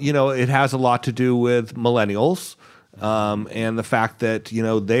 it has a lot to do with millennials. And the fact that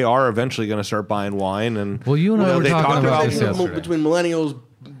they are eventually going to start buying wine, and Well, you and I were they talking talk about this Conversation yesterday. between millennials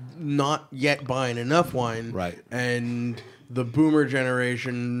not yet buying enough wine, Right. and the boomer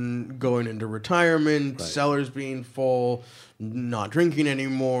generation going into retirement, cellars being full, not drinking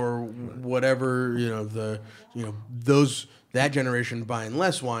anymore, whatever, that generation buying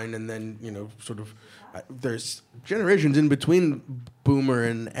less wine, and then there's generations in between boomer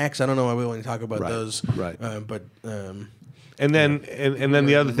and X. I don't know why we only talk about Right, those, right. But and then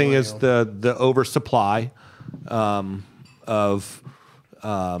the other thing is the oversupply of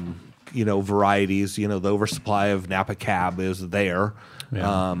varieties. The oversupply of Napa Cab is there.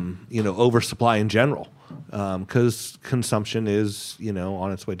 oversupply in general, because consumption is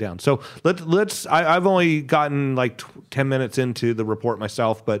on its way down. So I've only gotten like 10 minutes into the report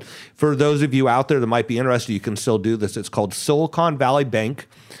myself, but for those of you out there that might be interested, you can still do this. It's called Silicon Valley Bank,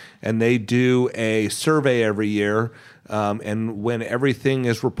 and they do a survey every year. And when everything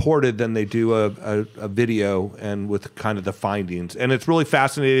is reported, then they do a video and with kind of the findings. And it's really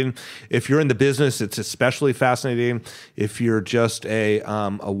fascinating. If you're in the business, it's especially fascinating. If you're just a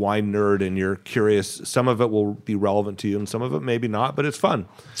wine nerd and you're curious, some of it will be relevant to you and some of it maybe not, but it's fun.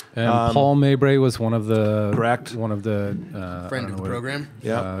 And Paul Mabray was one of the correct one of the friend of the program.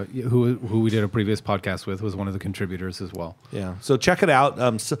 Yeah, who we did a previous podcast with, was one of the contributors as well. Yeah, so check it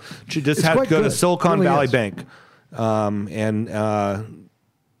out. So you just It's have to quite go to good. Silicon Really Valley is. Bank. I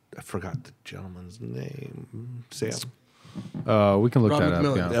forgot the gentleman's name. Sam. We can look Rob that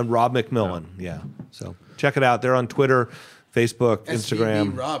McMillan. up. Yeah. Rob McMillan. Yeah. So check it out. They're on Twitter, Facebook, SVB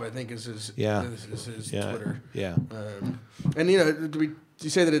Instagram. Rob, I think, is his Yeah. Twitter. Yeah. And do you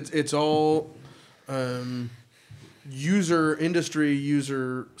say that it's all user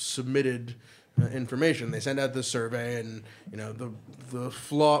submitted information? They send out this survey, and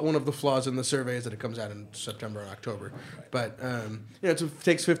one of the flaws in the survey is that it comes out in September and October. But it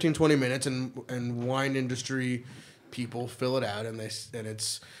takes 15-20 minutes, and wine industry people fill it out, and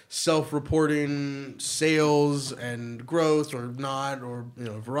it's self-reporting sales and growth or not, or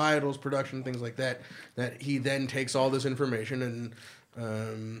varietals production, things like that. That he then takes all this information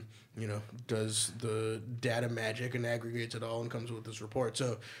and does the data magic and aggregates it all and comes with this report.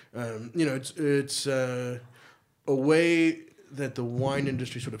 So it's a way that the wine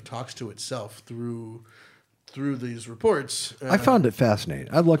industry sort of talks to itself through these reports. I found it fascinating.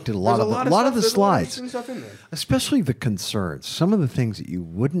 I looked at a lot of the slides, Stuff in there. especially the concerns. Some of the things that you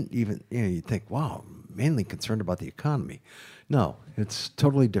wouldn't even, you'd think, wow, mainly concerned about the economy. No, it's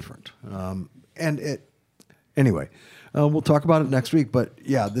totally different. Anyway, we'll talk about it next week. But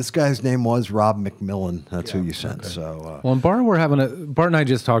yeah, this guy's name was Rob McMillan. That's who you sent. Okay. So Well, and Bart and I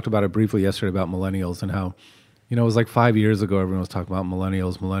just talked about it briefly yesterday about millennials and how, it was like 5 years ago everyone was talking about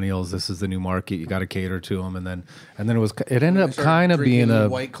millennials. This is the new market. You got to cater to them, and then it ended up started kind of being drinking a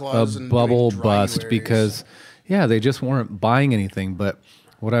White Claws and bubble doing dry bust Januarys. because they just weren't buying anything. But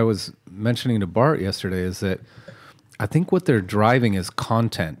what I was mentioning to Bart yesterday is that I think what they're driving is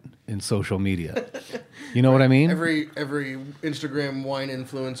content in social media. You know what I mean? Every Instagram wine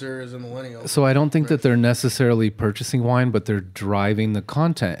influencer is a millennial. So I don't think that they're necessarily purchasing wine, but they're driving the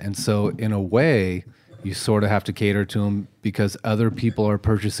content. And so in a way, you sort of have to cater to them because other people are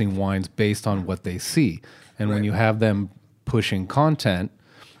purchasing wines based on what they see. And when you have them pushing content,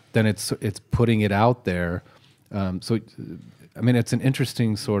 then it's putting it out there. So, I mean, it's an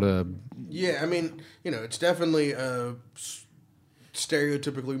interesting sort of... Yeah, I mean, it's definitely a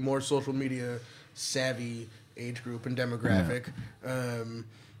stereotypically more social media savvy age group and demographic. Yeah.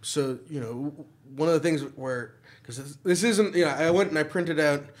 So, one of the things where... Because this isn't, I went and I printed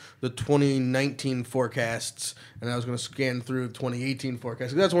out the 2019 forecasts, and I was going to scan through 2018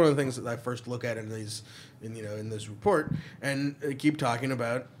 forecasts. That's one of the things that I first look at in this report, and I keep talking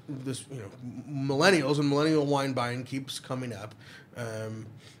about this, millennials and millennial wine buying keeps coming up,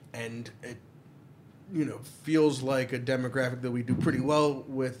 and it, feels like a demographic that we do pretty well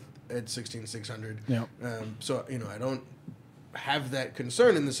with at 16600. Yeah. So I don't have that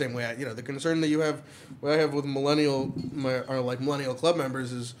concern in the same way. The concern that I have with millennial club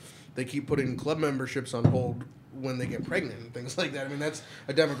members is they keep putting club memberships on hold when they get pregnant and things like that. I mean, that's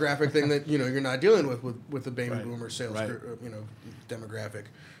a demographic thing that you're not dealing with the baby boomer sales demographic.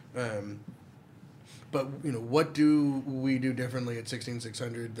 But what do we do differently at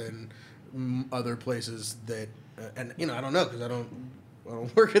 16600 than other places that and I don't know because I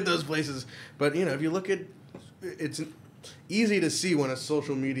don't work at those places. But if you look at it's easy to see when a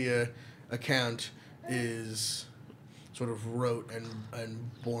social media account is sort of rote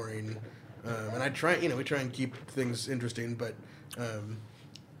and boring, and we try and keep things interesting, but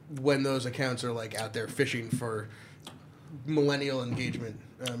when those accounts are like out there fishing for millennial engagement,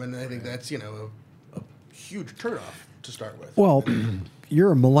 and I think that's a huge turnoff to start with. well,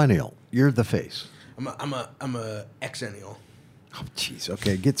 you're a millennial. You're the face. I'm a exennial. Oh, jeez.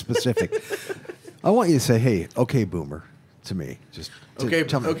 Okay, get specific. I want you to say, "Hey, okay, boomer," to me. Just tell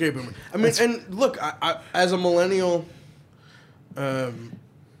me. Okay, boomer. I mean, and look, I as a millennial,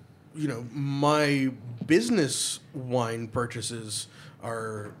 my business wine purchases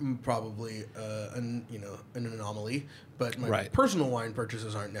are probably an anomaly, but my personal wine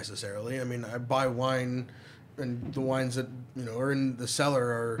purchases aren't necessarily. I mean, I buy wine, and the wines that are in the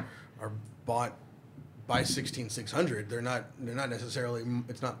cellar are bought buy 16600. They're not necessarily.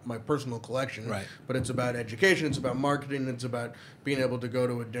 It's not my personal collection, Right. But it's about education. It's about marketing. It's about being able to go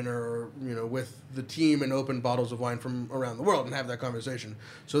to a dinner or with the team and open bottles of wine from around the world and have that conversation.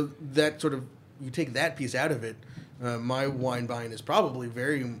 So that sort of you take that piece out of it. My wine buying is probably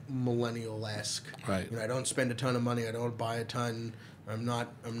very millennial-esque. Right. I don't spend a ton of money. I don't buy a ton. I'm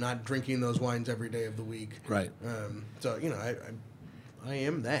not drinking those wines every day of the week. Right. So I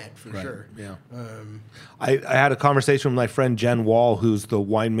am that for sure. Yeah. I had a conversation with my friend Jen Wall, who's the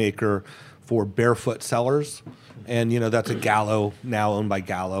winemaker for Barefoot Cellars, and that's a Gallo now owned by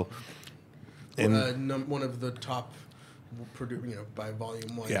Gallo. And one of the top, by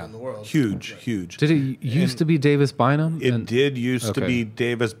volume wines in the world. Huge. Did it used to be Davis Bynum? It did used to be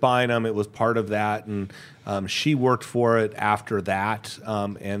Davis Bynum. It was part of that, and she worked for it after that.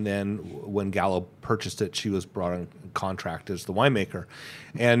 And then when Gallo purchased it, she was brought on contract as the winemaker.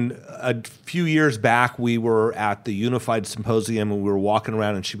 And a few years back, we were at the Unified Symposium, and we were walking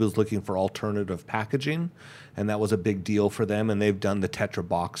around, and she was looking for alternative packaging. And that was a big deal for them, and they've done the Tetra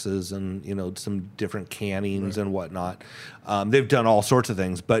boxes and some different cannings and whatnot. They've done all sorts of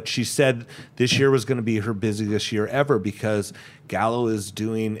things, but she said this year was going to be her busiest year ever because Gallo is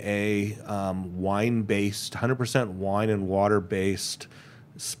doing a wine-based, 100% wine and water-based,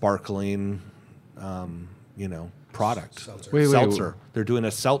 sparkling, product. Seltzer. They're doing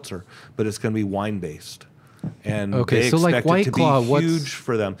a seltzer, but it's going to be wine-based. And they so like expect White it to Claw, be huge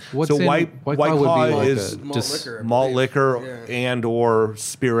for them. So White Claw would be like is liquor, malt liquor and or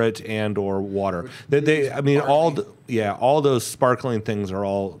spirit and or water. All those sparkling things are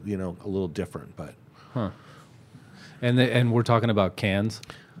all a little different, but and we're talking about cans.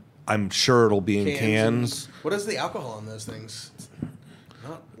 I'm sure it'll be in cans. What is the alcohol on those things?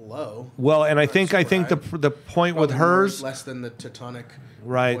 Not low. Well, and I think the point with hers less than the Teutonic.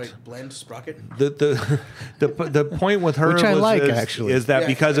 Right. Blend sprocket. The point with her Which I like, is actually. is that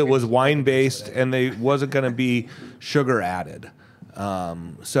because it was wine based and they wasn't going to be sugar added.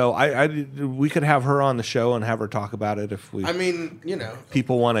 So we could have her on the show and have her talk about it if we.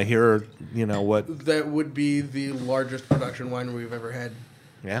 People want to hear what that would be the largest production wine we've ever had.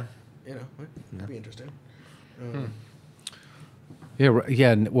 Yeah. It'd be interesting.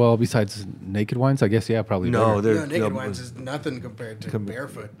 Yeah. Well, besides Naked Wines, I guess. Yeah, probably. No, Naked Wines is nothing compared to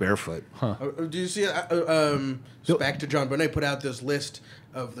Barefoot. Barefoot. Huh. Do you see? Back to John Bonet put out this list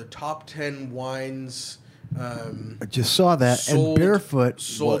of the top 10 wines. I just saw that, and Barefoot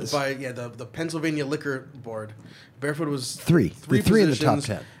sold was by the Pennsylvania Liquor Board. Barefoot was three in the top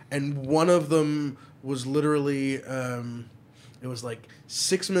 10, and one of them was literally it was like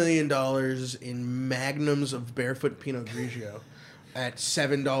 $6 million in magnums of Barefoot Pinot Grigio. At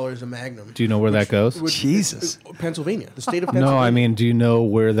 $7 a magnum. Do you know where that goes? Jesus. Pennsylvania, the state of Pennsylvania. No, I mean, do you know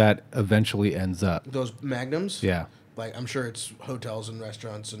where that eventually ends up? Those magnums? Yeah. Like, I'm sure it's hotels and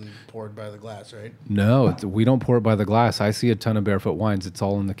restaurants and poured by the glass, right? No, we don't pour it by the glass. I see a ton of Barefoot wines. It's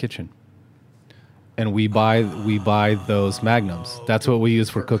all in the kitchen. And we buy those magnums. That's what we use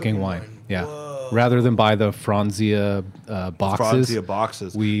for cooking wine. Yeah. Whoa. Rather than buy the Franzia boxes. Franzia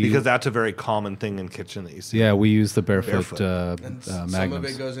boxes. Because that's a very common thing in kitchen that you see. Yeah, we use the Barefoot and magnums. Some of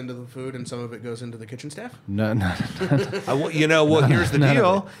it goes into the food and some of it goes into the kitchen staff? No. Here's the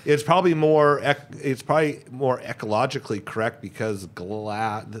deal. It's probably more ecologically correct because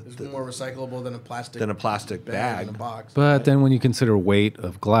glass is more recyclable than a plastic bag in a box. But then when you consider weight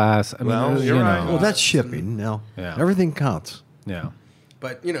of glass, I mean, you're right. Well, that's shipping now. Yeah. Everything counts. Yeah.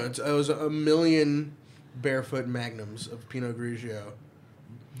 But, it was 1 million Barefoot magnums of Pinot Grigio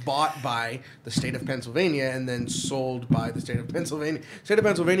bought by the state of Pennsylvania and then sold by the state of Pennsylvania. State of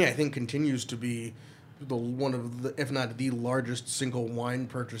Pennsylvania, I think, continues to be one of the, if not the largest single wine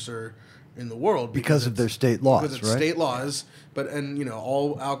purchaser in the world. Because of their state laws, because it's right? state laws, but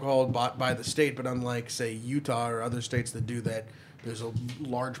all alcohol bought by the state, but unlike, say, Utah or other states that do that, there's a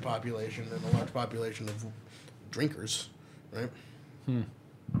large population and a large population of drinkers, right?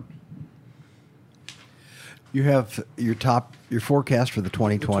 You have your forecast for the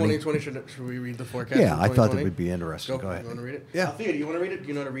 2020. 2020, should we read the forecast? Yeah, for I thought 2020? that would be interesting. Go ahead. You want to read it? Yeah. Althea, do you want to read it? Do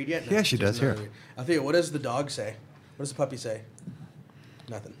you know how to read yet? No, Yeah, she does. doesn't know Here. how to read. Althea, what does the dog say? What does the puppy say?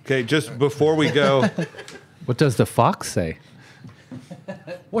 Nothing. Okay, just before we go, What does the fox say?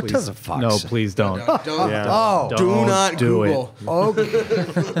 What does a fox No, say? please don't. Don't. Yeah. Oh, Do Don't not do it. Google.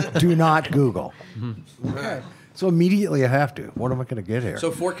 okay. Do not Google. Right. So immediately I have to. What am I going to get here?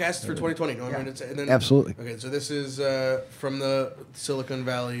 So forecasts for 2020. No, I mean, and then, Absolutely. Okay, so this is from the Silicon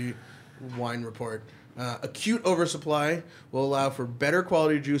Valley Wine Report. Acute oversupply will allow for better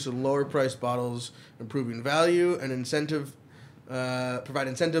quality juice and lower priced bottles, improving value and incentive provide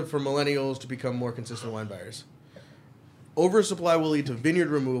incentive for millennials to become more consistent wine buyers. Oversupply will lead to vineyard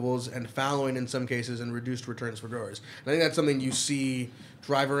removals and fallowing in some cases and reduced returns for growers. And I think that's something you see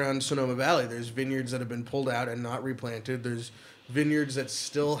drive around Sonoma Valley. There's vineyards that have been pulled out and not replanted. There's vineyards that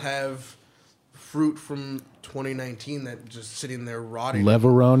still have fruit from 2019 that just sitting there rotting.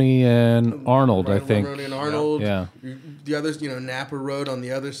 Leveroni and Arnold, Right, I think. Leveroni and Arnold. Yeah. The others, Napa Road on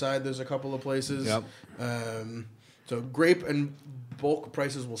the other side, there's a couple of places. Yep. So grape and bulk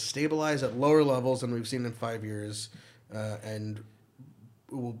prices will stabilize at lower levels than we've seen in 5 years, and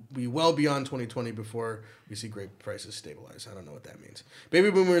it will be well beyond 2020 before we see grape prices stabilize. I don't know what that means. Baby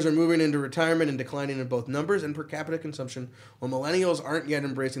boomers are moving into retirement and declining in both numbers and per capita consumption, while millennials aren't yet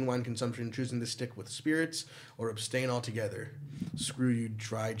embracing wine consumption, choosing to stick with spirits or abstain altogether. Screw you,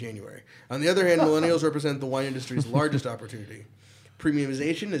 dry January. On the other hand, millennials represent the wine industry's largest opportunity.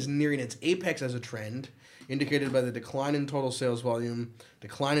 Premiumization is nearing its apex as a trend, indicated by the decline in total sales volume,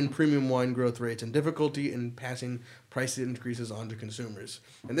 decline in premium wine growth rates, and difficulty in passing price increases on to consumers.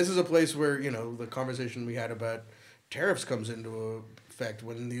 And this is a place where, the conversation we had about tariffs comes into effect.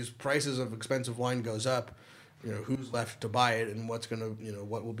 When these prices of expensive wine goes up, who's left to buy it and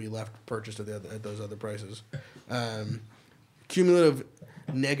what will be left purchased at those other prices. Cumulative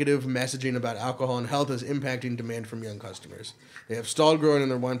negative messaging about alcohol and health is impacting demand from young customers. They have stalled growing in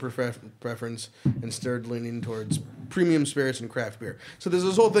their wine preference and started leaning towards premium spirits and craft beer. So there's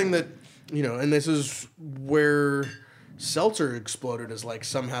this whole thing that, and this is where seltzer exploded as like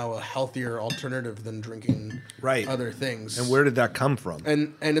somehow a healthier alternative than drinking other things. And where did that come from?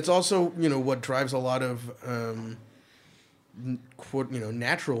 And it's also, what drives a lot of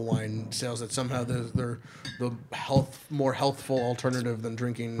natural wine sales, that somehow they're the more healthful alternative than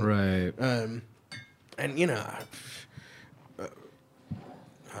drinking. Right.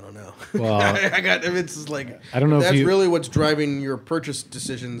 I don't know. Well, it's like, I don't know if that's you- really what's driving your purchase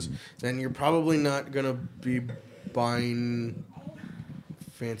decisions, then you're probably not going to be buying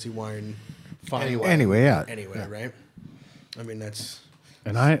fancy wine. Anyway, yeah. Right? I mean, that's...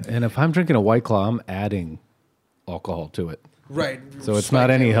 And if I'm drinking a White Claw, I'm adding alcohol to it. Right. So it's not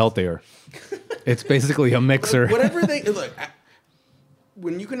any healthier. It's basically a mixer. Whatever they... Look,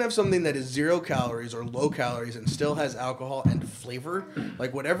 when you can have something that is 0 calories or low calories and still has alcohol and flavor,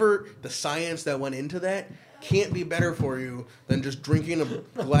 like whatever the science that went into that can't be better for you than just drinking a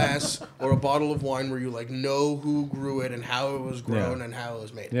glass or a bottle of wine where you know who grew it and how it was grown and how it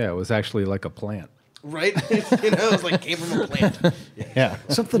was made. Yeah, it was actually like a plant. Right? It's like came from a plant. Yeah.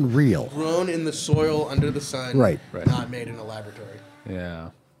 Something real. Grown in the soil under the sun. Right. Not made in a laboratory.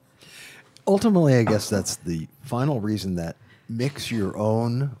 Yeah. Ultimately, I guess that's the final reason that mix your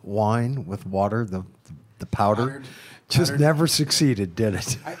own wine with water, the powder, just never succeeded, did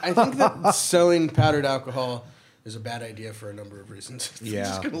it? I think that selling powdered alcohol is a bad idea for a number of reasons. Yeah. I'm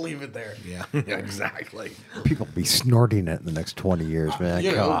just going to leave it there. Yeah, exactly. People will be snorting it in the next 20 years, man.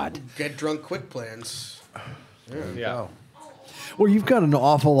 God. Get drunk quick plans. Yeah. Well, you've got an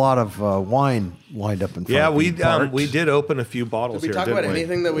awful lot of wine lined up in front of you, Bart. we did open a few bottles Did we here, talk didn't about we?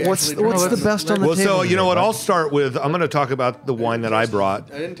 anything that we What's actually the drank? best on the Well, table? so you know what? today, I'll start with. I'm going to talk about the wine that I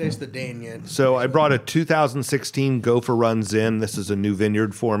brought. I didn't taste the Dane yet. So I brought a 2016 Gopher Runs In. This is a new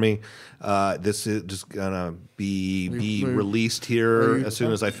vineyard for me. This is just gonna be released here as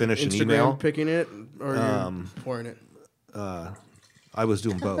soon as I finish an Instagram email. picking it or you're pouring it? I was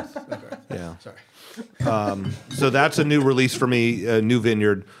doing both. Okay. Yeah. Sorry. So that's a new release for me, a new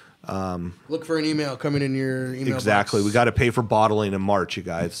vineyard. Look for an email coming in your email Exactly. box. We got to pay for bottling in March, you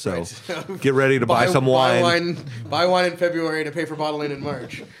guys. So Right. get ready to buy some wine. Buy wine in February to pay for bottling in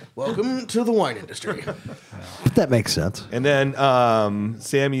March. Welcome to the wine industry. But that makes sense. And then,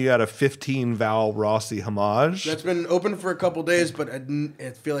 Sam, you got a 15 Val Rossi homage. That's been open for a couple days, but I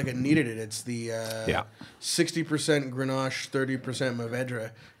feel like I needed it. It's the 60% Grenache, 30%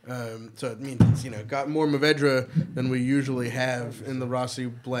 Mourvedre. So it means it's got more Mourvedre than we usually have in the Rossi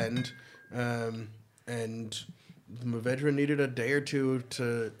blend, and the Mourvedre needed a day or two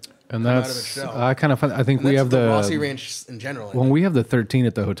to And come out of its that's shell. I think And we that's have the the Rossi range in general. I Well, think. we have the 13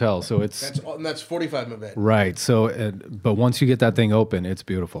 at the hotel, so it's That's 45 Mourvedre. right. So, but once you get that thing open, it's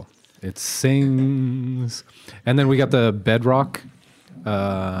beautiful. It sings, and then we got the Bedrock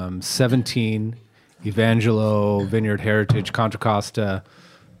 17 Evangelo Vineyard Heritage Contra Costa,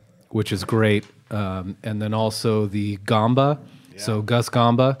 which is great, and then also the Gamba. So Gus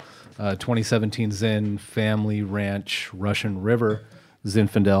Gamba, 2017 Zen Family Ranch Russian River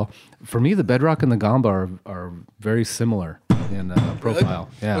Zinfandel. For me, the Bedrock and the Gamba are very similar. in profile.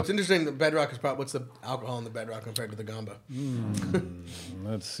 Yeah. What's interesting, the Bedrock is probably, what's the alcohol in the Bedrock compared to the Gamba?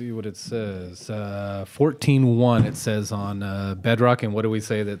 Let's see what it says. 14.1 it says on Bedrock, and what do we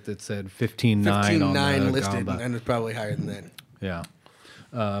say that it said 15.9 on the 15.9 listed, Gamba. and it's probably higher than that. Yeah.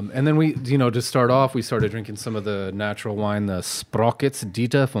 And then we, to start off, we started drinking some of the natural wine. The Sprockets,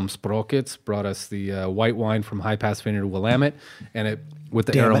 Dita from Sprockets brought us the white wine from High Pass Vineyard Willamette. And with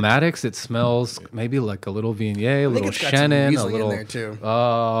the aromatics, it smells maybe like a little Viognier, a little it's got some Chenin, a Riesling little. in there, too.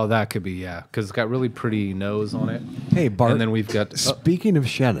 Oh, that could be, yeah. Because it's got really pretty nose on it. Hey, Bart. And then we've got. Speaking of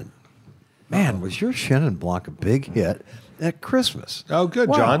Chenin, man, was your Chenin Blanc a big hit at Christmas? Oh,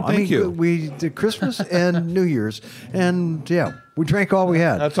 good, John. Thank you. We did Christmas and New Year's, and we drank all we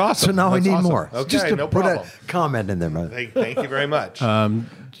had. That's awesome. So now That's we need awesome. more. Okay, Just to no put problem. a comment in there, man. Thank you very much.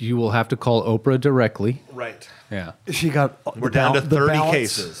 You will have to call Oprah directly. Right. Yeah. She got. We're down to the 30 ballots.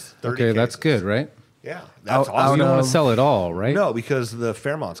 cases. 30 Okay, that's cases. good, right? Yeah, that's You awesome. don't want to sell it all, right? No, because the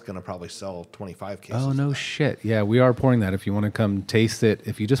Fairmont's going to probably sell 25 cases. Oh, no shit. Yeah, we are pouring that. If you want to come taste it,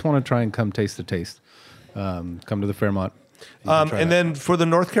 if you just want to try and come taste the taste, come to the Fairmont. And then for the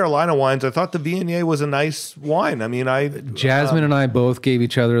North Carolina wines, I thought the Viognier was a nice wine. I mean, Jasmine and I both gave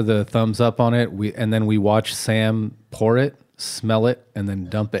each other the thumbs up on it. And then we watched Sam pour it, smell it, and then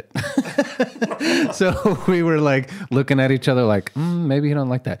dump it. So we were like looking at each other like, maybe you don't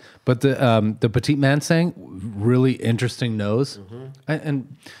like that. But the Petit Manseng, really interesting nose.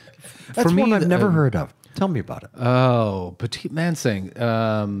 And That's for me, one I've never heard of. Tell me about it. Oh, Petit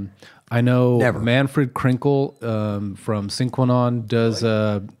Manseng. I know Manfred Krinkle from Sinquanon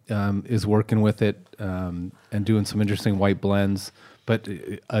is working with it and doing some interesting white blends, but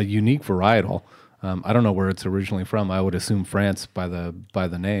a unique varietal. I don't know where it's originally from. I would assume France by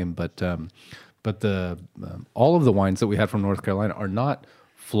the name, but the all of the wines that we had from North Carolina are not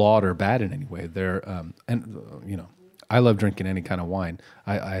flawed or bad in any way. They're I love drinking any kind of wine.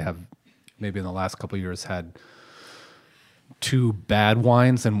 I have maybe in the last couple of years had 2 bad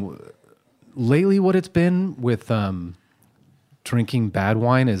wines, and lately what it's been with drinking bad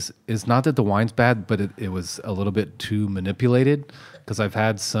wine is not that the wine's bad, but it was a little bit too manipulated, because I've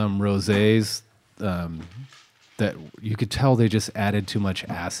had some rosés that you could tell they just added too much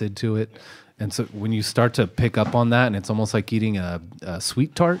acid to it. And so when you start to pick up on that, and it's almost like eating a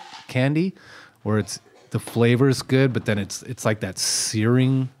sweet tart candy, where the flavor's good, but then it's like that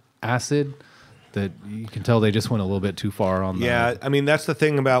searing acid that you can tell they just went a little bit too far on. Yeah, I mean, that's the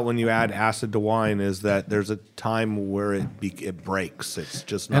thing about when you add acid to wine, is that there's a time where it breaks. It's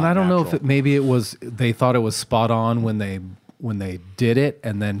just not and I don't natural. know if maybe it was they thought it was spot on when they did it,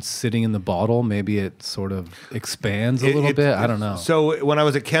 and then sitting in the bottle, maybe it sort of expands a little bit. I don't know. So when I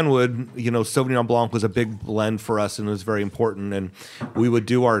was at Kenwood, Sauvignon Blanc was a big blend for us, and it was very important. And we would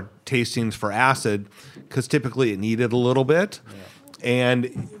do our tastings for acid because typically it needed a little bit. Yeah.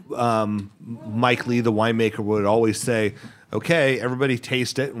 And Mike Lee, the winemaker, would always say, okay, everybody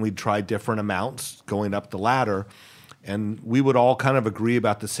taste it. And we'd try different amounts going up the ladder. And we would all kind of agree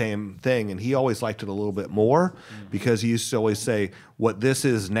about the same thing. And he always liked it a little bit more because he used to always say, what this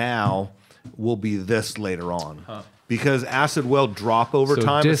is now will be this later on. Huh. Because acid will drop over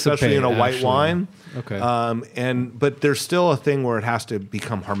time, especially in a white wine. Okay. But there's still a thing where it has to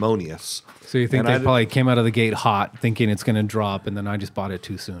become harmonious. So you think they probably came out of the gate hot, thinking it's going to drop, and then I just bought it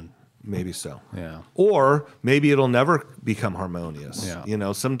too soon. Maybe so. Yeah. Or maybe it'll never become harmonious. Yeah.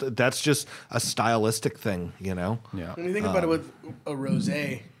 That's just a stylistic thing. Yeah. When you think about it with a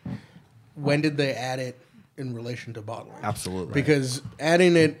rosé, when did they add it in relation to bottling? Absolutely. Because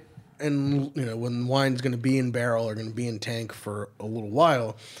adding it, and when wine's going to be in barrel or going to be in tank for a little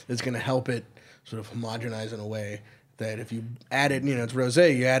while, it's going to help it sort of homogenize in a way that if you add it, it's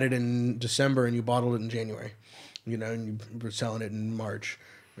rosé, you add it in December and you bottled it in January, and you were selling it in March.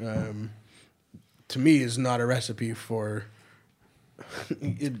 To me, is not a recipe for.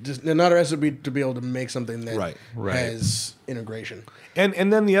 Not a recipe to be able to make something that has integration.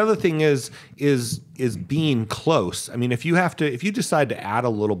 And then the other thing is being close. I mean, if you decide to add a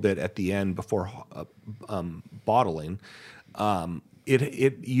little bit at the end before bottling,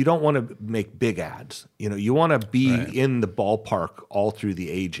 you don't want to make big adds. You want to be in the ballpark all through the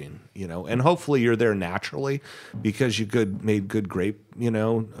aging. And hopefully you're there naturally because you made good grape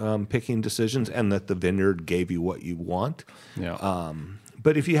picking decisions, and that the vineyard gave you what you want. Yeah.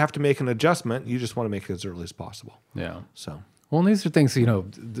 But if you have to make an adjustment, you just want to make it as early as possible. Yeah. So. Well, and these are things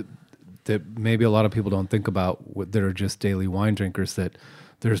that maybe a lot of people don't think about that are just daily wine drinkers. That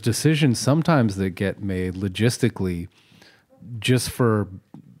there's decisions sometimes that get made logistically, just for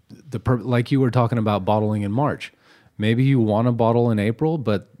like you were talking about bottling in March. Maybe you want to bottle in April,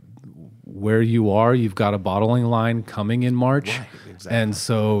 but where you are, you've got a bottling line coming in March. Right, exactly. And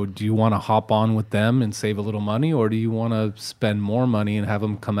so do you want to hop on with them and save a little money, or do you want to spend more money and have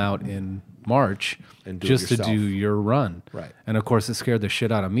them come out in March And do it just to yourself. do your run? Right. And of course, it scared the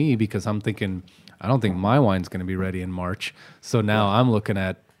shit out of me because I'm thinking, I don't think my wine's going to be ready in March. So now I'm looking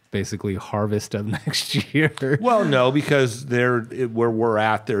at basically harvest of next year. Well, no, because where we're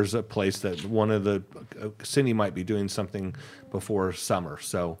at, there's a place that one of the Cindy might be doing something before summer,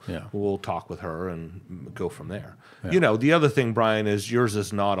 so Yeah. we'll talk with her and go from there. You know, the other thing, Brian, is yours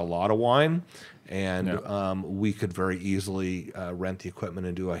is not a lot of wine, and we could very easily rent the equipment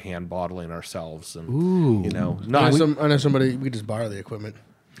and do a hand bottling ourselves. And you know, I know somebody. We just borrow the equipment.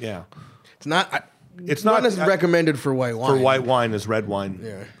 yeah. It's not. It's not not as recommended for white wine. for white wine as red wine,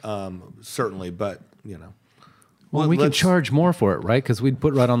 Yeah. certainly, but you know. Well, we can let's- charge more for it, right? Because we'd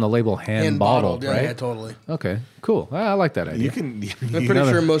put right on the label hand bottled, Yeah, right? yeah, totally. Okay, cool. I like that idea. You can. I'm pretty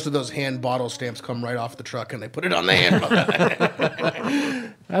sure most of those hand bottle stamps come right off the truck, and they put it on the hand bottle.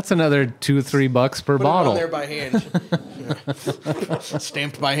 That's another $2-3 per Put bottle. it on there by hand. Yeah.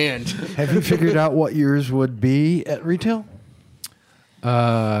 Stamped by hand. Have you figured out what yours would be at retail?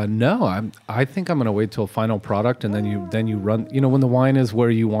 No, I think I'm going to wait till final product, and then you run. You know, when the wine is where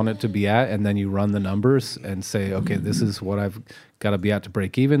you want it to be at, and then you run the numbers and say, okay, this is what I've got to be at to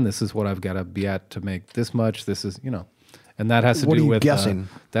break even. This is what I've got to be at to make this much. This is, you know, and that has to What do are you with guessing?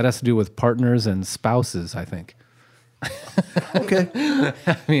 that has to do with partners and spouses, I think. Okay.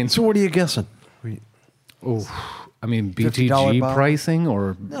 I mean, So what are you guessing? I mean, $50 BTG bottle? pricing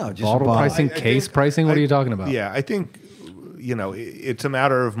or No, just a bottle bottle. pricing, case pricing. What are you talking about? Yeah, I think, you know, it's a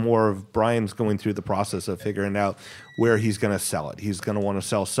matter of more of Brian's going through the process of figuring out where he's going to sell it. He's going to want to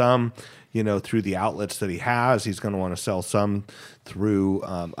sell some, you know, through the outlets that he has. He's going to want to sell some through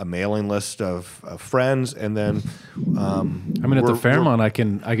a mailing list of friends, and then I mean, at the Fairmont, I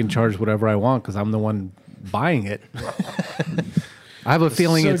can charge whatever I want because I'm the one buying it. I have a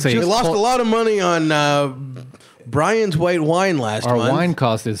feeling it's We lost a lot of money on Brian's white wine last our month. wine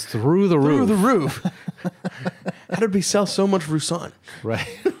cost is through the roof. Through the roof. How did we sell so much Roussan? Right.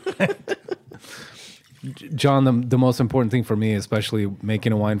 John, the most important thing for me, especially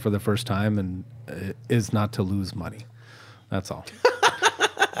making a wine for the first time, and is not to lose money. That's all.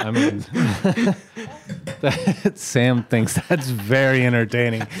 I mean, Sam thinks that's very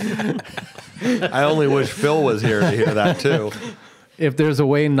entertaining. I only wish Phil was here to hear that too. If there's a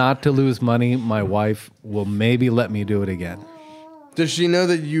way not to lose money, my wife will maybe let me do it again. Does she know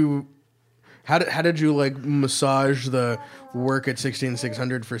that you? How did you like massage the work at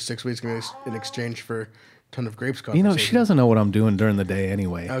 16600 for 6 weeks in exchange for a ton of grapes? You know, she doesn't know what I'm doing during the day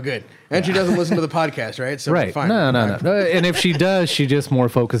anyway. Oh, good. And she doesn't listen to the podcast, right? So Right. Fine. No. And if she does, she just more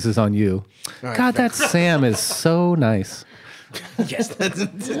focuses on you. right, God, that Sam is so nice. Yes, that's.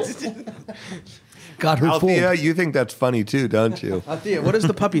 Got her Althea, fooled. you think that's funny too, don't you? Althea, what does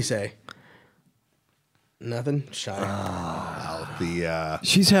the puppy say? Nothing. Shy. Althea.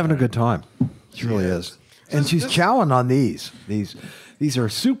 She's having a good time. She really is. And she's chowing on these. These are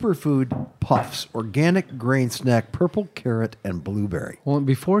superfood puffs, organic grain snack, purple carrot and blueberry. Well,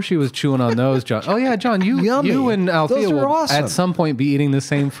 before she was chewing on those, John. Oh yeah, John, you Yummy. and Althea Those are will awesome. at some point be eating the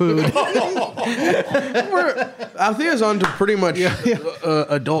same food. Althea's on to pretty much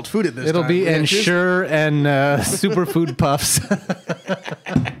adult food at this It'll time. be Yeah, she's- Ensure and superfood puffs.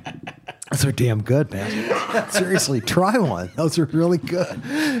 Those are damn good, man. Seriously, try one. Those are really good.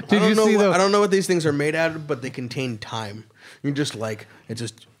 Did you see I don't know what these things are made out of, but they contain thyme. You're just like you're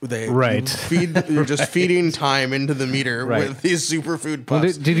just feeding time into the meter Right. with these superfood Well,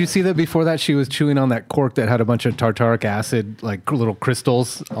 puffs. did you see that before that she was chewing on that cork that had a bunch of tartaric acid, like little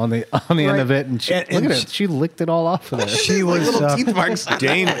crystals on the end of it, and she, And look at she- it, she licked it all off of there. She was little teeth marks.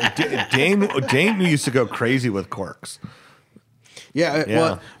 Dame used to go crazy with corks. Yeah. Yeah.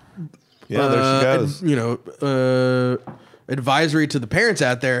 Well, Yeah, there she goes. You know, advisory to the parents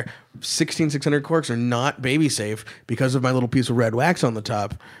out there: 16600 corks are not baby safe because of my little piece of red wax on the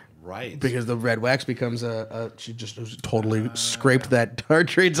top. Right. Because the red wax becomes she just totally scraped that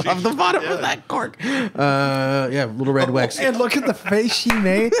tartrates off the bottom of that cork. Yeah, little red wax. And look at the face she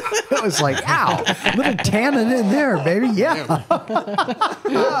made. It was like, ow, little tannin in there, baby. Yeah.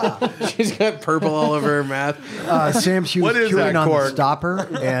 She's got purple all over her mouth. Sam, she was What is chewing that on the cork? stopper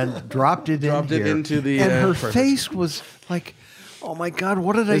and dropped it Dropped it here. into the, and her perfect. face was like, oh my God,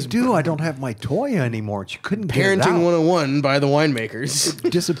 what did I do? I don't have my toy anymore. She couldn't get it Parenting out. 101 by the winemakers. It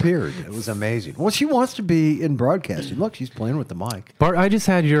disappeared. It was amazing. Well, she wants to be in broadcasting. Look, she's playing with the mic. Bart, I just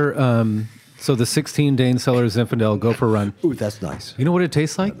had your so the 16 Dane Cellar Zinfandel Go for a Run. Ooh, that's nice. You know what it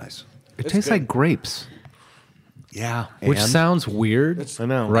tastes like? Nice. It tastes like grapes. Yeah. which and- sounds weird. I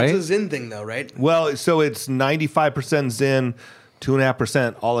know. right? It's a Zin thing, though, right? Well, so it's 95% Zin,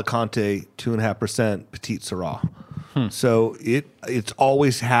 2.5% Alicante, 2.5% Petite Syrah. So it's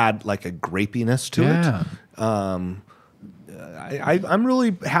always had like a grapiness to Yeah. it. I'm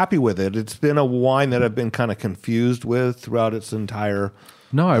really happy with it. It's been a wine that I've been kind of confused with throughout its entire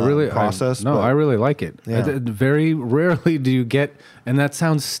No, I really process. I really like it. Yeah. Very rarely do you get, and that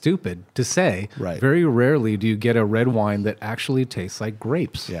sounds stupid to say. Right. Very rarely do you get a red wine that actually tastes like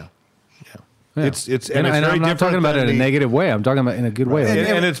grapes. Yeah. Yeah. It's and, it's and very I'm not different talking about it than in a the- negative way. I'm talking about it in a good way.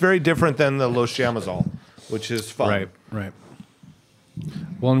 and it's very different than the Los Chamazal, which is fun. Right.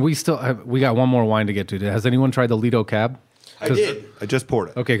 Well, and we got one more wine to get to. Has anyone tried the Lido Cab? I did. I just poured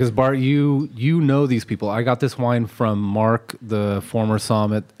it. Okay, because Bart, you know these people. I got this wine from Mark, the former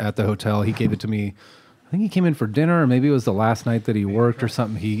somm at the hotel. He gave it to me. I think he came in for dinner, or maybe it was the last night that he worked or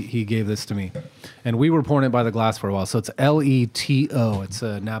something. He gave this to me, and we were pouring it by the glass for a while. So it's Leto. It's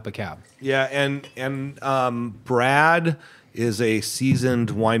a Napa Cab. Yeah, and Brad is a seasoned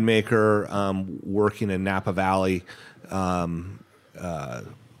winemaker working in Napa Valley.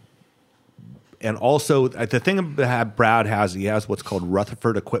 And also, the thing that Brad has, he has what's called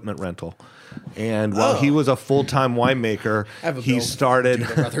Rutherford Equipment Rental. And while he was a full-time winemaker, I have a he bill. started Do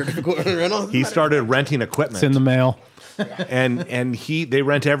the Rutherford equipment rental? he started renting equipment. It's in the mail. and they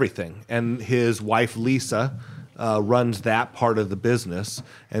rent everything. And his wife Lisa runs that part of the business,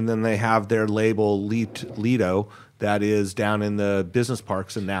 and then they have their label Lido that is down in the business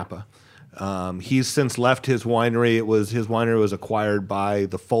parks in Napa. He's since left his winery. His winery was acquired by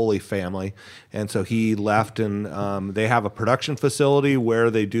the Foley family, and so he left. And they have a production facility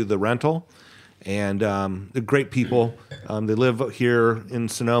where they do the rental. And they're great people. They live here in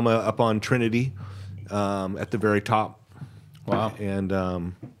Sonoma, up on Trinity, at the very top. Wow.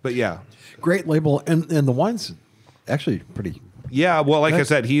 And but yeah, Great label, and the wine's actually pretty. yeah. Well, like I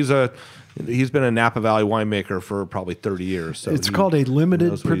said, he's been a Napa Valley winemaker for probably 30 years. So It's he called a limited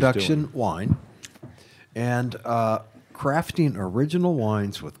knows what he's doing. production wine, and crafting original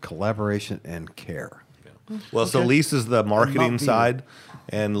wines with collaboration and care. Well, so Lisa's the marketing Mount side,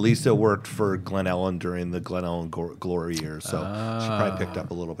 and Lisa worked for Glen Ellen during the Glen Ellen glory years, so she probably picked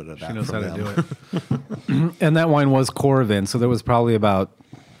up a little bit of that. She knows from how to them. do it. And that wine was Corvin, so there was probably about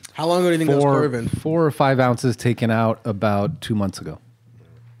How long ago do you think that was Corvin? 4 or 5 ounces taken out about 2 months ago.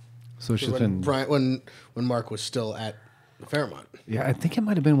 So it's just been, When Mark was still at the Fairmont. yeah, I think it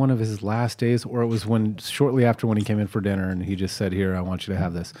might have been one of his last days, or it was shortly after when he came in for dinner and he just said, "Here, I want you to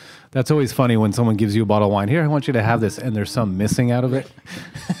have this." That's always funny when someone gives you a bottle of wine. Here, I want you to have this, and there's some missing out of it.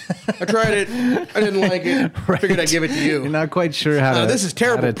 I tried it. I didn't like it. Figured I'd give it to you. You're not quite sure how to. This is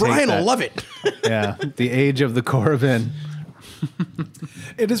terrible. how to take Brian will that. love it. Yeah, the age of the Corvin.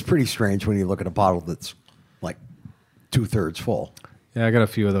 It is pretty strange when you look at a bottle that's like 2/3 full. Yeah, I got a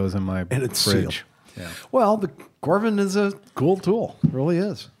few of those in my And it's fridge. sealed. Yeah. Well, the Corvin is a cool tool. It really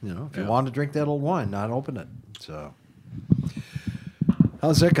is. You know, if you want to drink that old wine, not open it. So,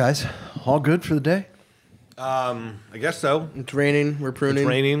 how's that, guys? All good for the day? I guess so. It's raining. We're pruning. It's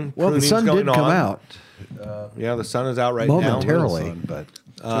raining. Well, the pruning's sun going did come on. out Yeah, the sun is out right momentarily, now. but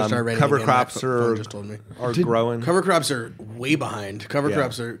It's gonna start raining Cover again. crops My phone are just told me. growing. Cover crops are way behind. Cover Yeah.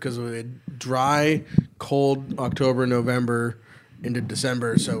 crops are because of a dry, cold October, November into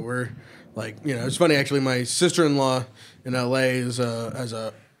December. So we're like, it's funny actually. My sister-in-law in LA has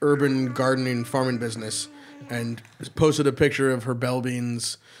a urban gardening farming business, and posted a picture of her bell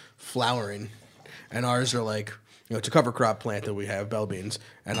beans flowering, and ours are like. It's a cover crop plant that we have, bell beans,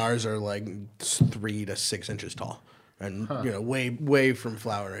 and ours are like 3 to 6 inches tall, and way from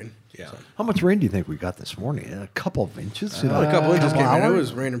flowering. Yeah. So. how much rain do you think we got this morning? A couple of inches. A couple inches came in. It hours?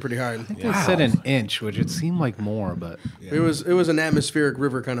 was raining pretty hard. They said an inch, which it seemed like more, but It was an atmospheric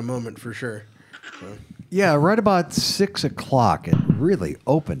river kind of moment for sure. Yeah, right about 6 o'clock, it really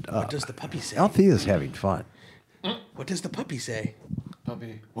opened up. What does the puppy say? Althea's having fun. What does the puppy say?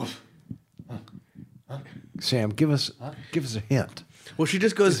 Sam, give us a hint. Well, she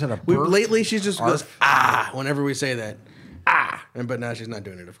just goes. Is it a We, burp? lately, she just goes Arf? whenever we say that. But now she's not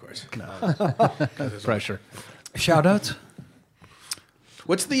doing it, of course. pressure. Shout outs?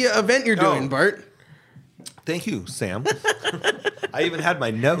 What's the event you're doing, Bart? Thank you, Sam. I even had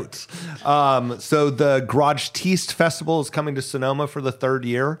my notes. So the Garage Teast Festival is coming to Sonoma for the 3rd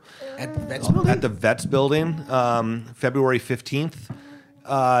year. At the Vets Building? At the Vets Building, February 15th.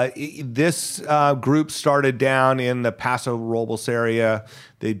 This group started down in the Paso Robles area.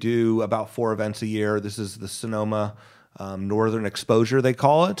 They do about 4 events a year. This is the Sonoma Northern Exposure, they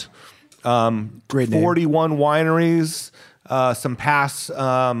call it. Great name. 41 wineries. Some past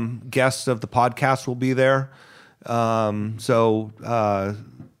guests of the podcast will be there.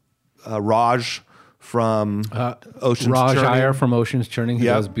 Raj from Ocean's Raj Churning. Iyer from Ocean's Churning, who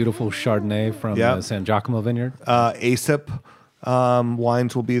Yep. does beautiful Chardonnay from Yep. San Giacomo Vineyard. ASIP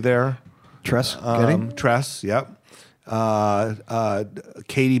wines will be there. Tress, Tress, yep.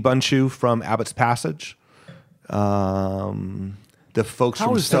 Katie Bunchu from Abbott's Passage. The folks How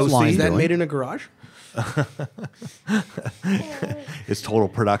from is that line Is that Sosi. made in a garage? It's total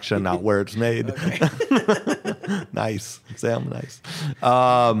production, not where it's made. Nice, Sam. Nice.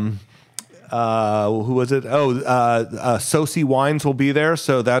 Who was it? Sosi Wines will be there.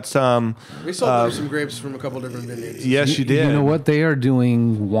 So that's We sold some grapes from a couple different vineyards. yes, you did. You know what? They are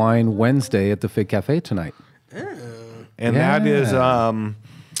doing Wine Wednesday at the Fig Cafe tonight. And that is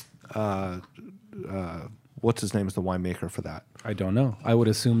Yeah. what's his name is the winemaker for that? I don't know. I would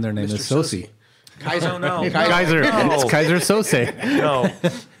assume their name Mr. is Sosi. Kaiser. No, Kaiser. No. It's Kaiser Sose. no.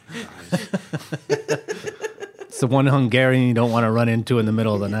 It's the one Hungarian you don't want to run into in the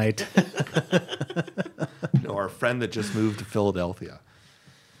middle of the night. No, our friend that just moved to Philadelphia.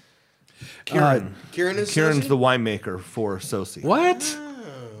 Kieran's Kieran's the winemaker for Sosi. What?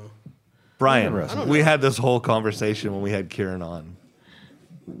 Brian, we had this whole conversation when we had Kieran on.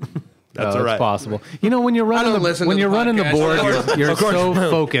 That's all right. It's possible. You know, when you're running don't listen when to you're the running the podcast. board, you're so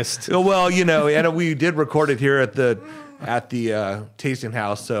focused. Well, you know, and we did record it here at the tasting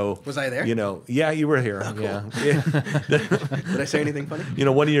house. So Was I there? You know, yeah, you were here. Yeah. Did I say anything funny? You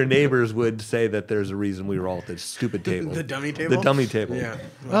know, one of your neighbors would say that there's a reason we were all at this stupid table. The dummy table? The dummy table. Yeah.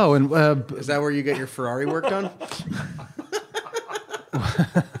 Oh, and Is that where you get your Ferrari work done?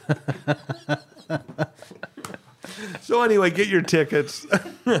 So anyway, get your tickets.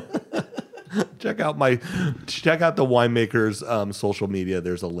 check out the winemaker's social media.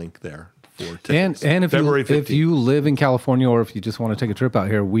 There's a link there for tickets. and if February 15th. if you live in California or if you just want to take a trip out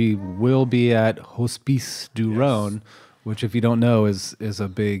here, we will be at Hospice du Rhone, which, if you don't know, is a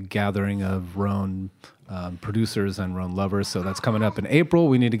big gathering of Rhone producers and Rhone lovers. So that's coming up in April.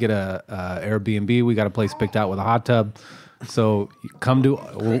 We need to get a Airbnb. We got a place picked out with a hot tub. So come to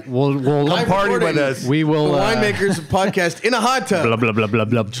we'll Live party with recording us. We will The Winemakers podcast in a hot tub. blah blah blah blah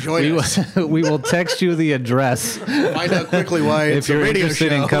blah. Join us. We will text you the address Find out quickly why if it's you're a radio interested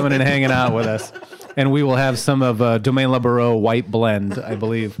show. in coming and hanging out with us. And we will have some of Domaine Labarreau white blend, I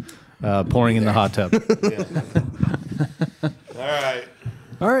believe, pouring in the hot tub. All right.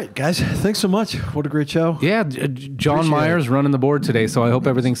 All right, guys. Thanks so much. What a great show. Yeah, John Myers running the board today, so I hope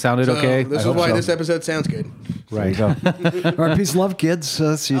everything sounded So okay. This I is hope why so. this episode sounds good. There you go. All right, peace and love, kids.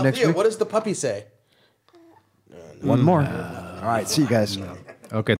 See you next week. What does the puppy say? One more. All right, see you guys. Okay.